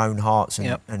narrative in our own hearts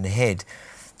and head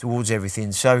towards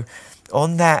everything. So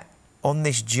on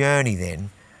this journey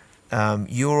then,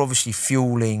 you're obviously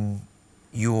fueling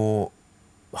your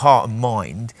heart and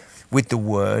mind with the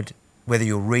word, whether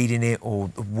you're reading it or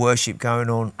worship going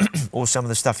on or some of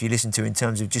the stuff you listen to in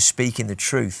terms of just speaking the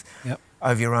truth Yep.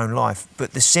 over your own life,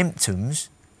 but the symptoms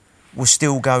were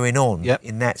still going on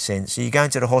in that sense. So you go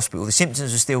into the hospital, the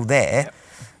symptoms are still there,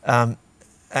 but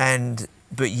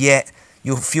yet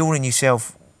you're fueling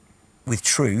yourself with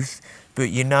truth, but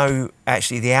you know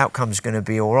actually the outcome's going to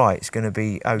be all right. It's going to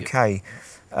be okay.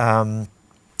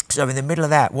 So in the middle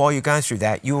of that, while you're going through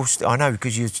that, I know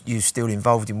because you're still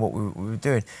involved in what we were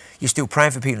doing. You're still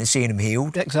praying for people and seeing them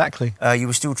healed. Exactly. You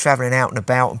were still travelling out and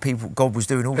about, and God was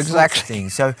doing all sorts of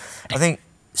things. So I think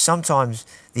sometimes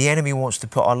the enemy wants to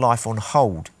put our life on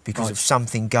hold because of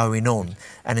something going on,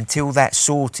 and until that's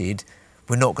sorted,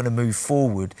 we're not going to move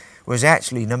forward. Whereas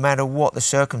actually, no matter what the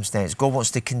circumstance, God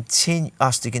wants to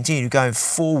continue going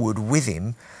forward with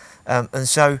Him, and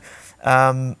so.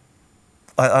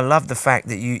 I love the fact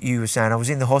that you were saying I was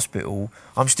in the hospital,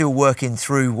 I'm still working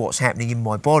through what's happening in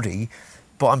my body,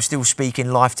 but I'm still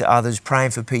speaking life to others,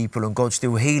 praying for people, and God's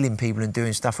still healing people and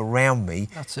doing stuff around me,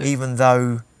 even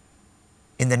though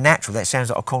in the natural that sounds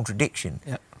like a contradiction.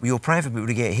 Yeah. You're praying for people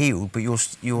to get healed, but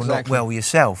you're not well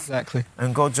yourself. Exactly.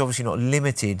 And God's obviously not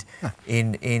limited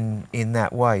in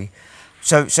that way.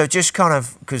 So just kind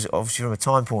of, because obviously from a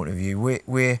time point of view,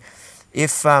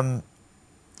 if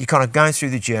you're kind of going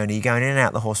through the journey, you're going in and out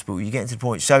of the hospital, you're getting to the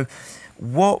point. So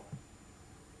what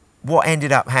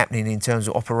ended up happening in terms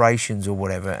of operations or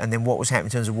whatever, and then what was happening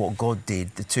in terms of what God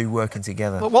did, the two working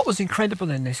together? Well, what was incredible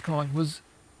in this kind was,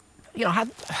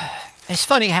 it's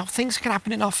funny how things can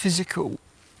happen in our physical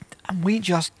and we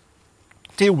just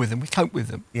deal with them, we cope with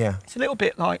them. Yeah. It's a little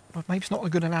bit like, well, maybe it's not a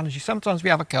good analogy. Sometimes we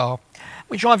have a car,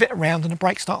 we drive it around and the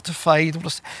brakes start to fade.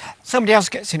 Somebody else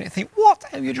gets in it and think, what?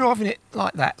 Are you driving it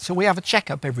like that? So we have a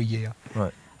checkup every year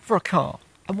for a car.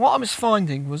 And what I was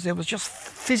finding was there was just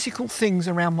physical things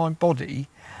around my body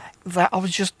that I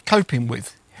was just coping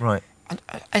with. Right. And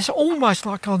it's almost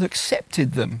like I'd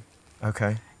accepted them.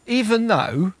 Okay. Even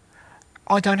though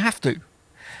I don't have to.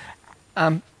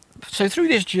 So through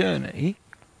this journey,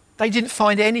 they didn't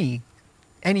find any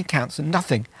cancer,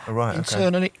 nothing.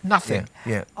 Internally, nothing.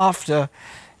 Yeah. After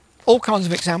all kinds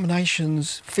of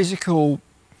examinations, physical,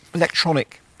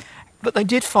 electronic, but they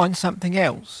did find something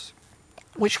else,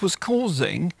 which was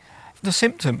causing the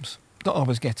symptoms that I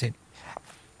was getting.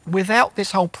 Without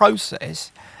this whole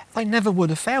process, they never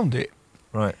would have found it.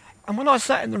 Right. And when I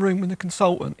sat in the room with the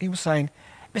consultant, he was saying,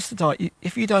 Mr. Dyke,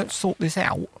 if you don't sort this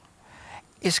out,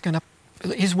 it's going to,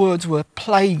 his words were,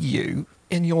 plague you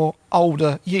in your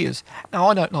older years. Now,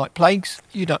 I don't like plagues.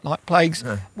 You don't like plagues.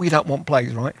 No. We don't want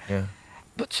plagues, right? Yeah.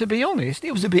 But to be honest,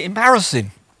 it was a bit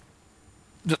embarrassing,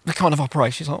 the kind of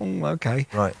operation. It's like, oh, okay.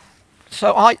 Right.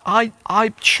 So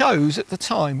I chose at the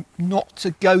time not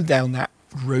to go down that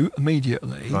route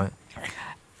immediately. Right.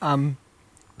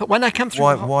 But when they come through...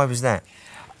 Why was that?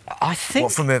 I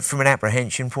think... What, from an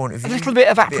apprehension point of view? A little bit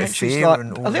of apprehension.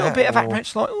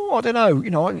 Apprehension, like, oh, I don't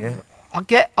know, I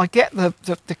get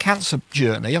the cancer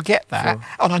journey. I get that, sure.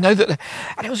 And I know that.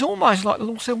 And it was almost like the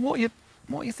Lord said, "What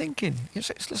are you thinking?" It's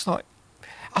just like,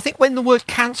 I think when the word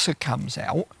cancer comes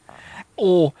out,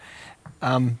 or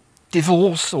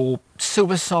divorce, or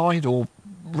suicide, or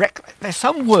there's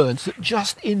some words that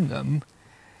just in them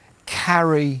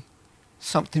carry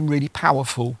something really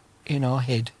powerful in our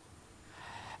head.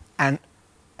 And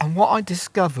what I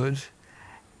discovered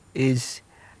is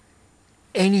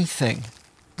anything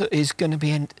that is going to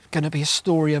be a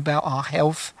story about our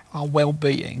health, our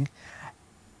well-being.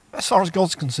 As far as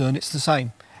God's concerned, it's the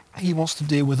same. He wants to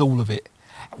deal with all of it,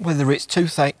 whether it's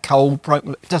toothache, cold,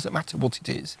 broken. It doesn't matter what it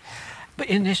is. But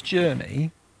in this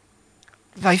journey,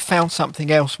 they found something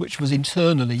else which was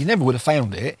internally. You never would have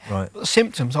found it. Right. But the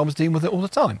symptoms, I was dealing with it all the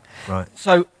time. Right.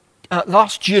 So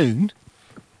last June.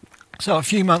 So a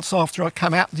few months after I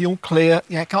come out, the all clear,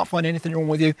 can't find anything wrong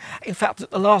with you. In fact,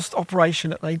 at the last operation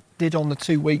that they did on the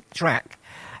 2-week track,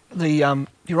 the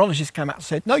urologist came out and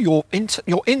said, no, your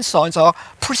insides are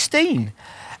pristine.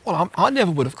 Well, I never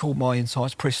would have called my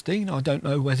insides pristine. I don't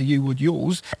know whether you would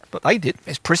yours, but they did.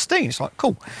 It's pristine. It's like,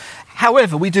 cool.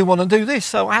 However, we do want to do this.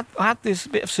 So I had this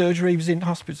bit of surgery, was in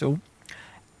hospital,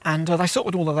 and they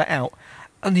sorted all of that out.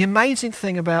 And the amazing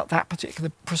thing about that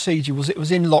particular procedure was it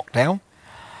was in lockdown.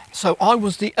 So I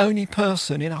was the only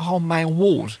person in a whole male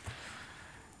ward,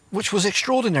 which was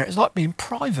extraordinary. It's like being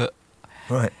private.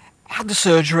 Right. Had the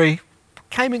surgery,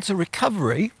 came into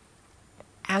recovery,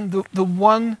 and the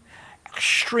one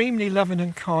extremely loving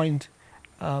and kind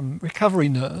recovery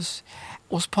nurse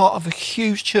was part of a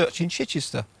huge church in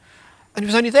Chichester. And he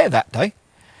was only there that day.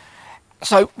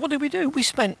 So what did we do? We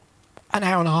spent an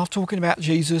hour and a half talking about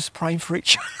Jesus, praying for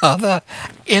each other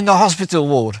in the hospital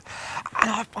ward.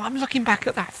 And I'm looking back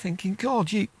at that thinking,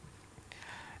 God,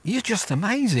 you're just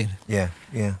amazing. Yeah.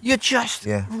 Yeah. You're just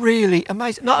Yeah. really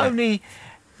amazing. Not Yeah. only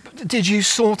did you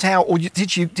sort out, or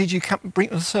did you bring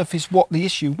to the surface what the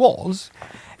issue was,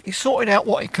 you sorted out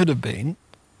what it could have been,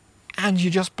 and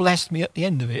you just blessed me at the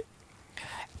end of it.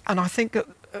 And I think that,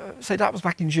 so that was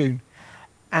back in June,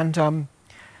 and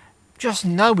just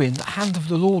knowing the hand of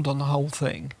the Lord on the whole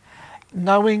thing,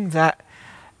 knowing that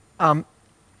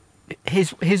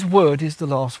His word is the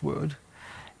last word.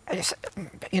 It's,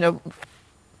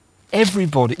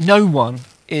 everybody, no one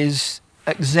is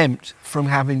exempt from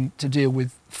having to deal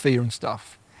with fear and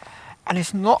stuff. And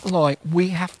it's not like we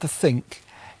have to think,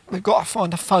 we've got to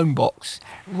find a phone box,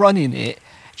 run in it,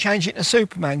 change it to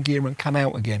Superman gear and come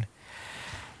out again.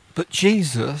 But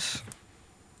Jesus,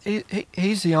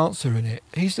 he's the answer in it.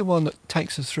 He's the one that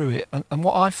takes us through it. And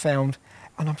what I've found,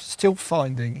 and I'm still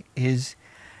finding, is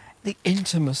the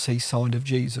intimacy side of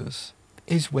Jesus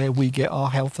is where we get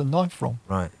our health and life from.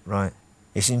 Right, right.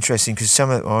 It's interesting because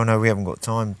I know we haven't got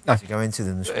time to go into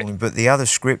them this morning, but the other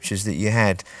scriptures that you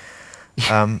had,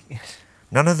 Yes.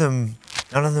 none of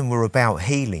them were about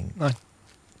healing. No.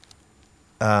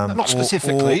 Not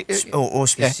specifically. Or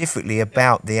specifically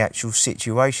about the actual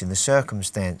situation, the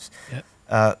circumstance.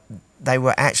 Yeah. They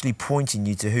were actually pointing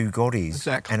you to who God is.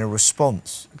 Exactly. And a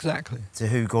response Exactly. to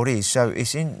who God is. So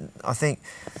I think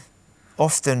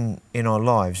often in our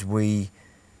lives,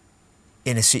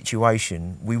 in a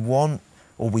situation, we want,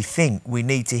 or we think we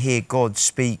need to hear God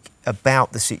speak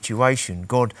about the situation.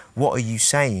 God, what are you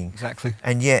saying? Exactly.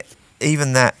 And yet,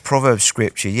 even that Proverbs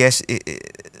scripture, yes,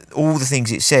 all the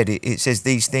things it said, it says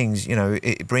these things,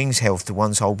 it brings health to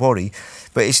one's whole body,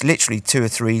 but it's literally 2 or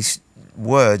 3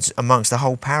 words amongst the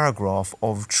whole paragraph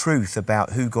of truth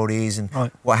about who God is and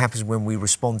what happens when we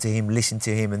respond to Him, listen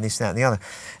to Him, and this, that, and the other.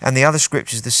 And the other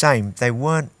scriptures the same. They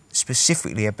weren't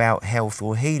specifically about health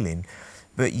or healing,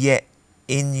 but yet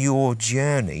in your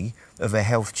journey of a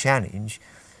health challenge,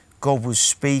 God was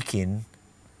speaking,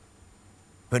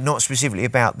 but not specifically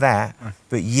about that,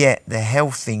 but yet the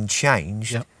health thing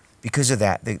changed. Yep. Because of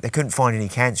that. They couldn't find any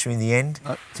cancer in the end.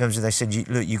 In terms of, they said,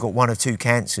 look, you got 1 or 2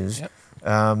 cancers. Yep.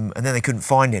 And then they couldn't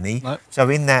find any. So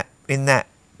in that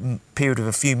period of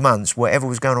a few months, whatever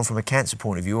was going on from a cancer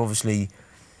point of view obviously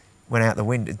went out the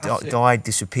window, died,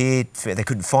 disappeared. They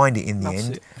couldn't find it in the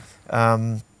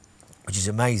end, which is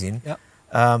amazing. Yep.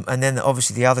 And then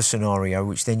obviously the other scenario,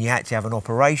 which then you had to have an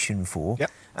operation for.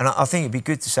 Yep. And I think it'd be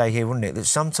good to say here, wouldn't it, that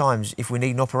sometimes if we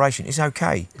need an operation, it's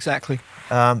okay. Exactly.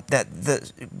 God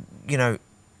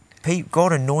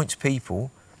anoints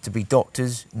people to be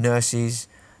doctors, nurses,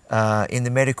 in the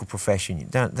medical profession,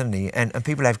 doesn't He? And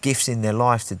people have gifts in their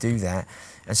life to do that.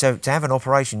 And so to have an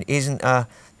operation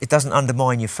it doesn't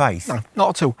undermine your faith. No,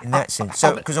 not at all. In that sense.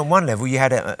 So, because on one level you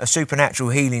had a supernatural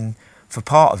healing for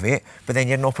part of it, but then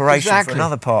you had an operation for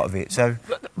another part of it. So,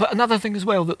 but another thing as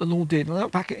well that the Lord did, and I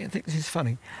look back at it and think this is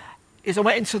funny, is I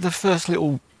went into the first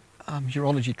little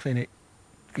urology clinic,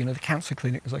 the cancer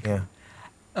clinic as I call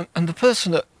it. And the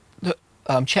person that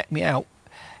checked me out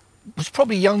was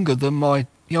probably younger than my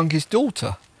youngest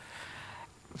daughter.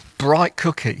 Bright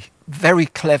cookie, very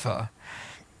clever.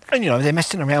 And, they're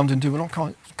messing around and doing all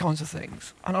kinds of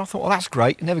things. And I thought, well, that's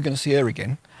great, never going to see her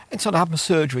again. Until I had my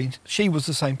surgery, she was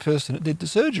the same person that did the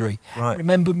surgery. Right.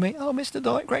 Remembered me, oh, Mr.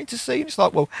 Dyke, great to see you. It's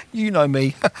like, well, you know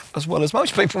me as well as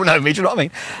most people know me, do you know what I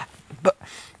mean?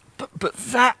 But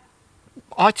that,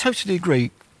 I totally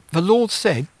agree. The Lord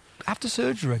said, after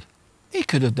surgery, He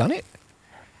could have done it.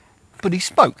 But He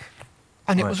spoke.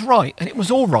 And it was right, and it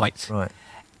was all right. Right.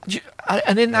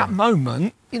 And in that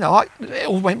moment, it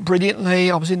all went brilliantly.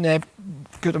 I was in there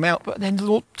a good amount, but then the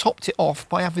Lord topped it off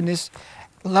by having this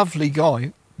lovely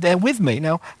guy there with me.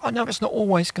 Now, I know it's not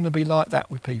always going to be like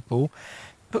that with people,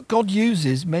 but God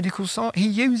uses medical science. He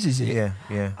uses it. Yeah,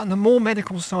 yeah. And the more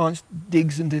medical science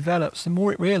digs and develops, the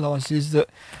more it realises that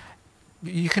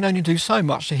you can only do so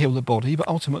much to heal the body, but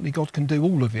ultimately God can do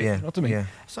all of it. Yeah, you know what I mean? yeah.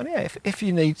 So, if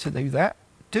you need to do that,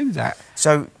 do that.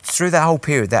 So through that whole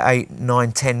period, that 8,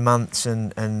 9, 10 months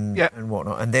and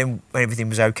whatnot, and then when everything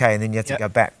was okay, and then you had to go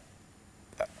back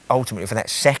ultimately for that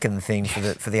second thing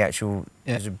for the actual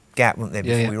there's a gap, wasn't there,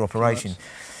 before your operation.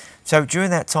 So during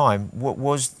that time,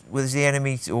 was the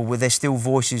enemy, or were there still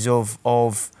voices of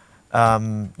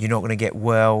you're not going to get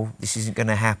well, this isn't going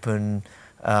to happen?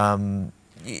 Do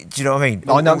you know what I mean?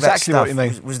 I know exactly what you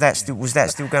mean. Was that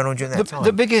still going on during that time?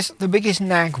 The biggest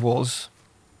nag was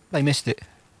they missed it.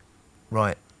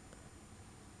 Right.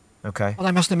 Okay. Well,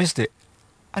 they must have missed it.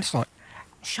 And it's like,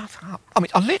 shut up. I mean,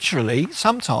 I literally,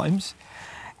 sometimes,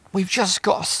 we've just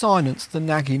got to silence the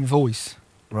nagging voice.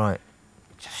 Right.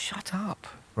 Just shut up.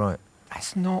 Right.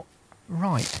 That's not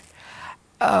right.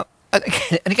 and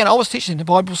again, I was teaching in the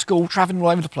Bible school, travelling all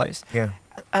over the place. Yeah.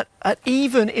 And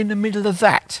even in the middle of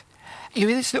that, you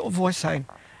hear this little voice saying,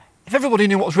 if everybody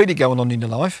knew what was really going on in your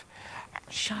life,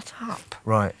 shut up.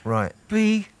 Right.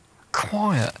 Be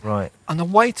quiet. Right. And the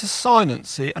way to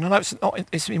silence it, and I know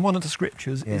it's in one of the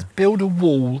scriptures, Yeah. is build a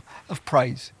wall of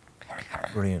praise.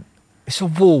 Brilliant. It's a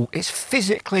wall. It's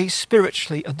physically,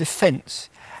 spiritually a defence.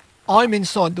 I'm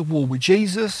inside the wall with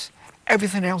Jesus.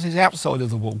 Everything else is outside of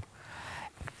the wall.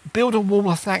 Build a wall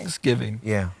of thanksgiving.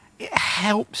 Yeah. It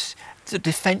helps the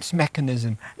defence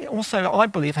mechanism. It also, I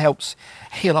believe, helps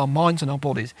heal our minds and our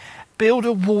bodies. Build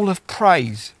a wall of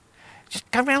praise. Just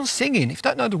go around singing. If you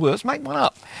don't know the words, make one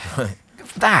up. Right.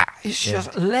 That is Yeah.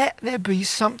 just let there be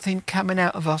something coming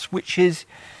out of us, which is,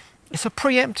 it's a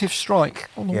preemptive strike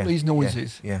on all Yeah. these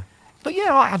noises. Yeah. But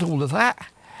yeah, I had all of that.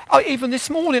 Even this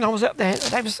morning I was up there,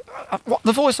 what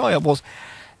the voice I heard was,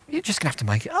 you're just going to have to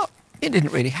make it up. It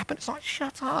didn't really happen. It's like,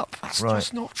 shut up. That's Right.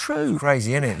 just not true.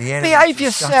 Crazy, isn't it? The enemy. Behave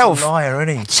yourself. Such a liar,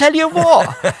 isn't he? I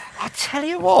tell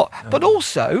you what. But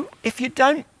also, if you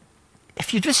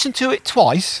listen to it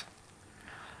twice,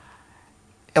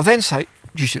 he'll then say,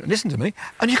 you shouldn't listen to me.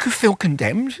 And you can feel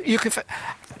condemned. You can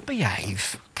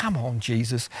behave. Come on,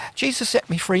 Jesus. Jesus set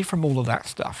me free from all of that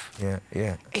stuff.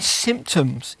 Yeah. It's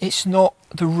symptoms. It's not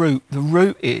the root. The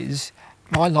root is,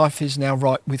 my life is now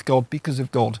right with God because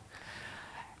of God.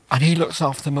 And he looks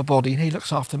after my body and he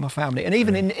looks after my family. And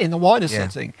even in the wider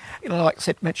setting, like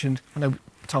I mentioned, I know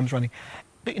time's running,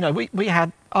 but we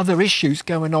had other issues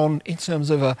going on in terms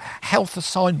of health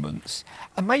assignments,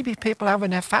 and maybe people have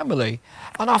in their family.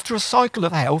 And after a cycle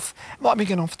of health, it might be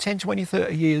going on for 10, 20,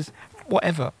 30 years,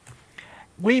 whatever.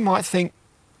 We might think,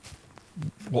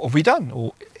 what have we done?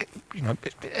 Or,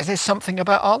 is there something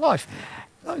about our life?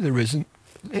 No, there isn't.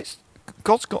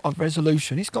 God's got a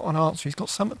resolution. He's got an answer. He's got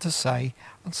something to say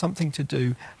and something to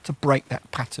do to break that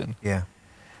pattern. Yeah.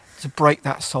 To break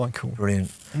that cycle.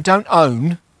 Brilliant. And don't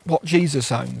own what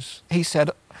Jesus owns. He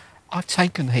said, I've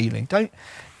taken healing.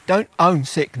 Don't own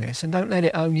sickness and don't let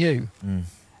it own you. Mm.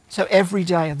 So every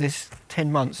day of this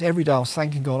 10 months, every day I was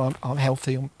thanking God I'm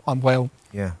healthy, I'm well.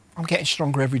 Yeah. I'm getting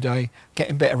stronger every day,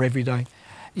 getting better every day.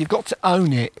 You've got to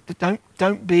own it.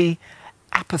 Don't be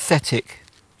apathetic.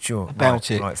 Sure.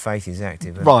 About it. Right, faith is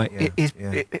active. Right. Yeah. It is,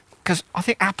 because I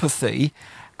think apathy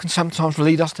can sometimes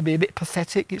lead us to be a bit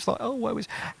pathetic. It's like, I don't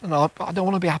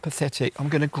want to be apathetic. I'm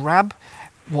going to grab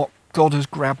what God has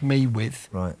grabbed me with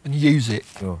and use it.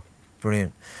 Sure.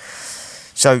 Brilliant.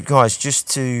 So, guys, just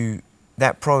to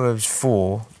that Proverbs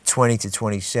 4, 20 to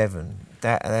 27,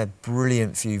 that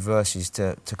brilliant few verses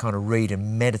to kind of read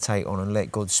and meditate on and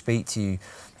let God speak to you,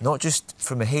 not just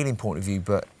from a healing point of view,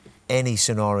 but any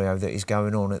scenario that is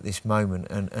going on at this moment,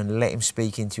 and let him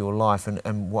speak into your life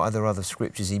and what other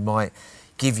scriptures he might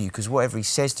give you, because whatever he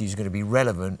says to you is going to be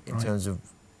relevant in terms of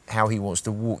how he wants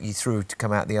to walk you through to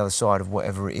come out the other side of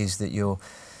whatever it is that you're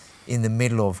in the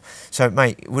middle of. So,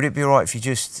 mate, would it be all right if you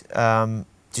just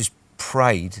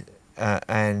prayed?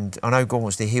 And I know God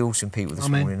wants to heal some people this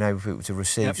morning, enable people to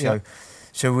receive.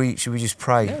 Should we just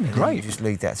pray? Yeah, and great. You just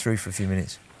lead that through for a few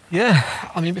minutes. Yeah,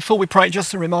 before we pray,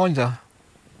 just a reminder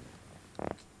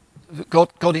that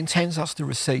God intends us to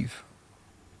receive.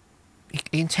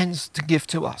 He intends to give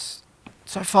to us.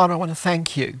 So, Father, I want to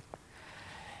thank you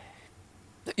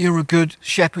that you're a good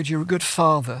shepherd, you're a good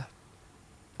father.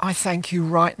 I thank you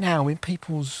right now in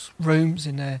people's rooms,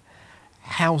 in their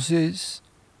houses,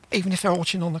 even if they're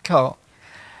watching on the car,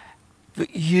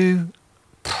 that you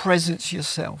presence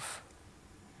yourself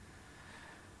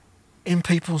in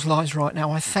people's lives right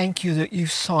now. I thank you that you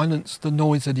silence the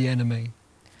noise of the enemy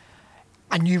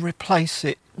and you replace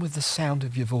it with the sound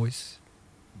of your voice.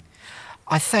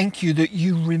 I thank you that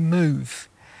you remove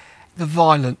the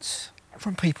violence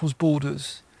from people's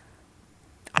borders,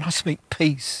 and I speak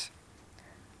peace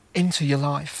into your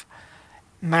life.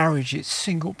 Marriages,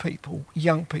 single people,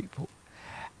 young people,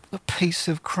 the peace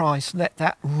of Christ, let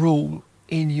that rule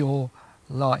in your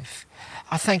life.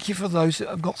 I thank you for those that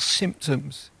have got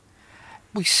symptoms.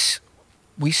 We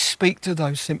speak to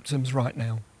those symptoms right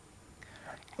now.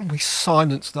 And we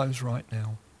silence those right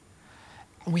now.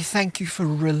 And we thank you for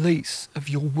release of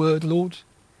your word, Lord,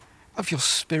 of your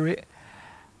spirit.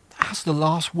 That's the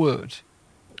last word,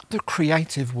 the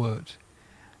creative word,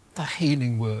 the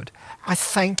healing word. I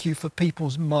thank you for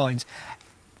people's minds.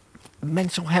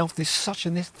 Mental health is such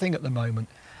a thing at the moment,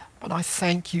 but I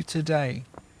thank you today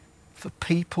for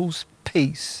people's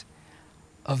peace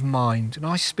of mind. And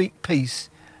I speak peace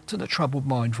to the troubled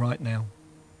mind right now.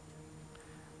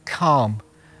 Calm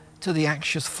to the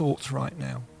anxious thoughts right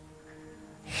now.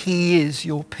 He is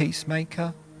your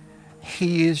peacemaker.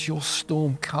 He is your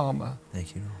storm calmer.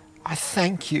 Thank you, Lord. I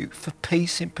thank you for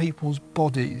peace in people's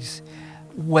bodies,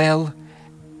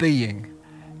 well-being.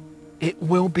 It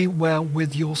will be well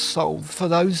with your soul. For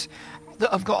those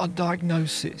that have got a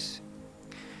diagnosis,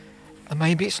 and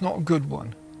maybe it's not a good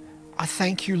one, I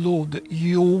thank you, Lord, that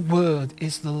your word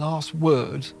is the last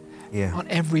word on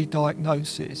every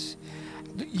diagnosis.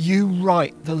 That you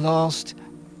write the last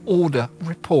order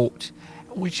report,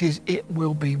 which is it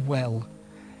will be well.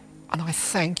 And I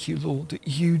thank you, Lord, that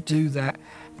you do that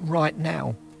right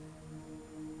now.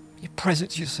 You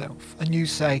present yourself and you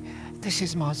say, this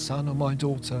is my son or my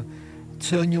daughter.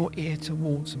 Turn your ear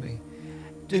towards me.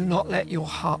 Do not let your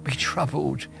heart be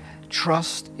troubled.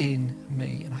 Trust in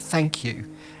me. And I thank you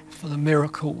for the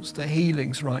miracles, the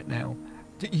healings right now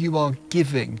that you are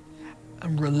giving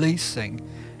and releasing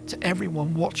to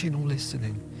everyone watching or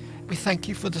listening. We thank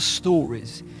you for the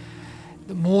stories.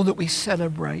 The more that we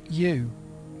celebrate you,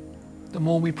 the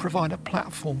more we provide a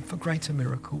platform for greater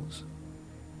miracles.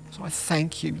 So I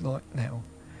thank you right now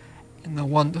in the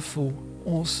wonderful,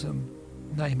 awesome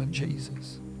name of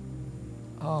Jesus.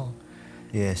 Oh.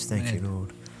 Yes, thank you,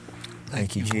 Lord.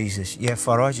 Thank you, Jesus. Yeah,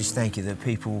 Father, I just thank you that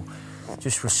people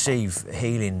just receive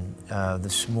healing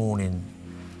this morning.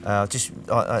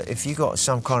 If you got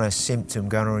some kind of symptom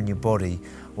going on in your body, I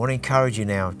want to encourage you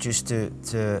now just to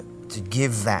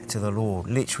give that to the Lord.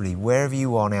 Literally, wherever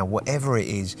you are now, whatever it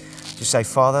is, just say,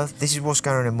 Father, this is what's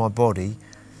going on in my body,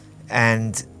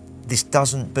 and this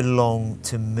doesn't belong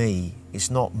to me.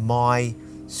 It's not my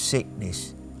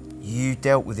sickness. You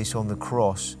dealt with this on the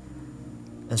cross.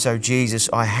 And so, Jesus,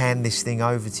 I hand this thing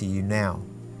over to you now.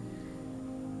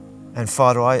 And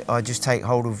Father, I just take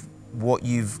hold of what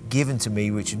you've given to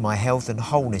me, which is my health and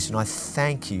wholeness. And I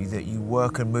thank you that you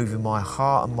work and move in my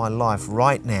heart and my life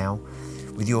right now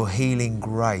with your healing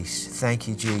grace. Thank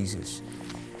you, Jesus.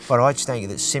 Father, I just thank you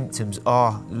that symptoms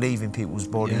are leaving people's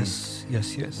bodies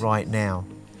right now.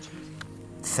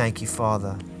 Thank you,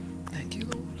 Father. Thank you,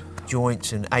 Lord.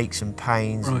 Joints and aches and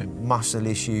pains and muscle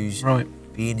issues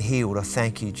being healed. I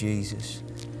thank you, Jesus.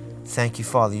 Thank you,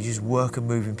 Father. You just work and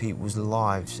move in people's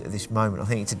lives at this moment. I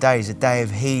think today is a day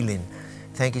of healing.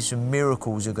 Thank you, some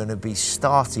miracles are going to be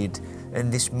started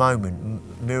in this moment.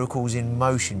 Miracles in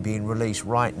motion being released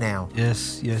right now.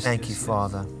 Yes. Thank you,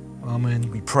 Father. Amen.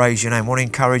 We praise your name. I want to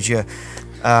encourage you,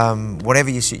 whatever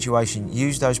your situation,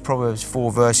 use those Proverbs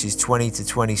 4 verses 20 to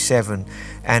 27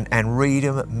 and read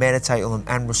them, meditate on them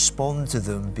and respond to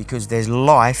them, because there's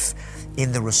life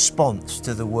in the response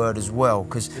to the word as well.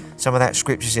 Because some of that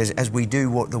scripture says, as we do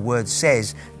what the word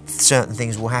says, certain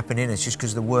things will happen in us just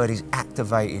because the word is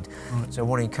activated. So I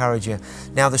want to encourage you.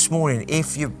 Now this morning,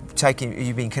 if you've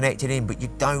been connected in, but you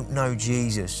don't know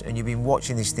Jesus and you've been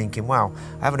watching this thinking, wow,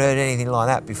 I haven't heard anything like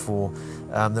that before,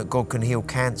 that God can heal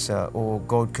cancer or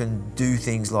God can do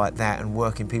things like that and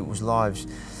work in people's lives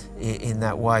in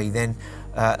that way, then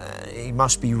it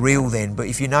must be real then. But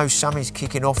if you know something's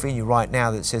kicking off in you right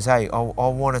now that says, hey, I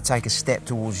want to take a step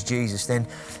towards Jesus, then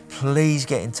please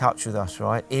get in touch with us,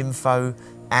 right?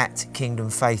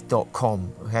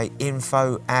 info@kingdomfaith.com, okay?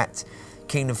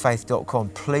 info@kingdomfaith.com.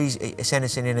 Please send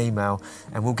us in an email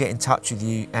and we'll get in touch with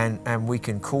you, and we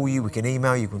can call you, we can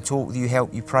email you, we can talk with you,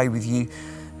 help you, pray with you.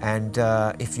 And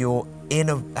if you're in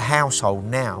a household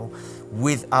now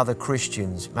with other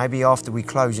Christians, maybe after we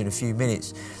close in a few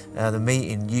minutes, the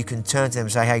meeting, you can turn to them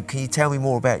and say, hey, can you tell me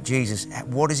more about Jesus?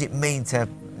 What does it mean to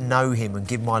know him and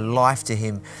give my life to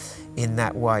him in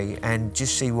that way, and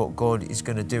just see what God is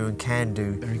going to do and can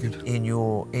do in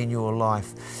your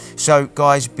life. So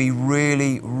guys, be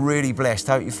really, really blessed.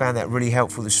 Hope you found that really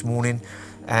helpful this morning.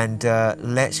 And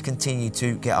let's continue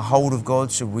to get a hold of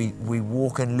God so we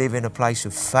walk and live in a place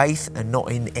of faith and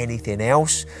not in anything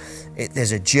else.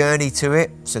 There's a journey to it,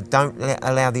 so don't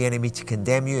allow the enemy to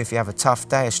condemn you. If you have a tough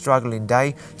day, a struggling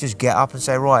day, just get up and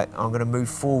say, right, I'm going to move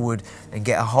forward and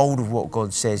get a hold of what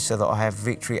God says so that I have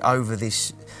victory over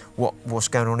this, what's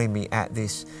going on in me at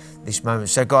this moment.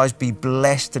 So guys, be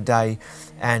blessed today.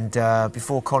 And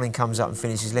before Colin comes up and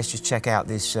finishes, let's just check out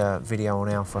this video on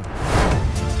Alpha.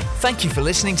 Thank you for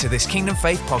listening to this Kingdom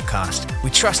Faith podcast. We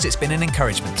trust it's been an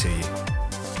encouragement to you.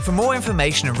 For more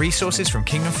information and resources from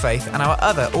Kingdom Faith and our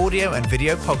other audio and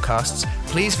video podcasts,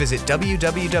 please visit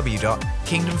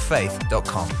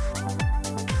www.kingdomfaith.com.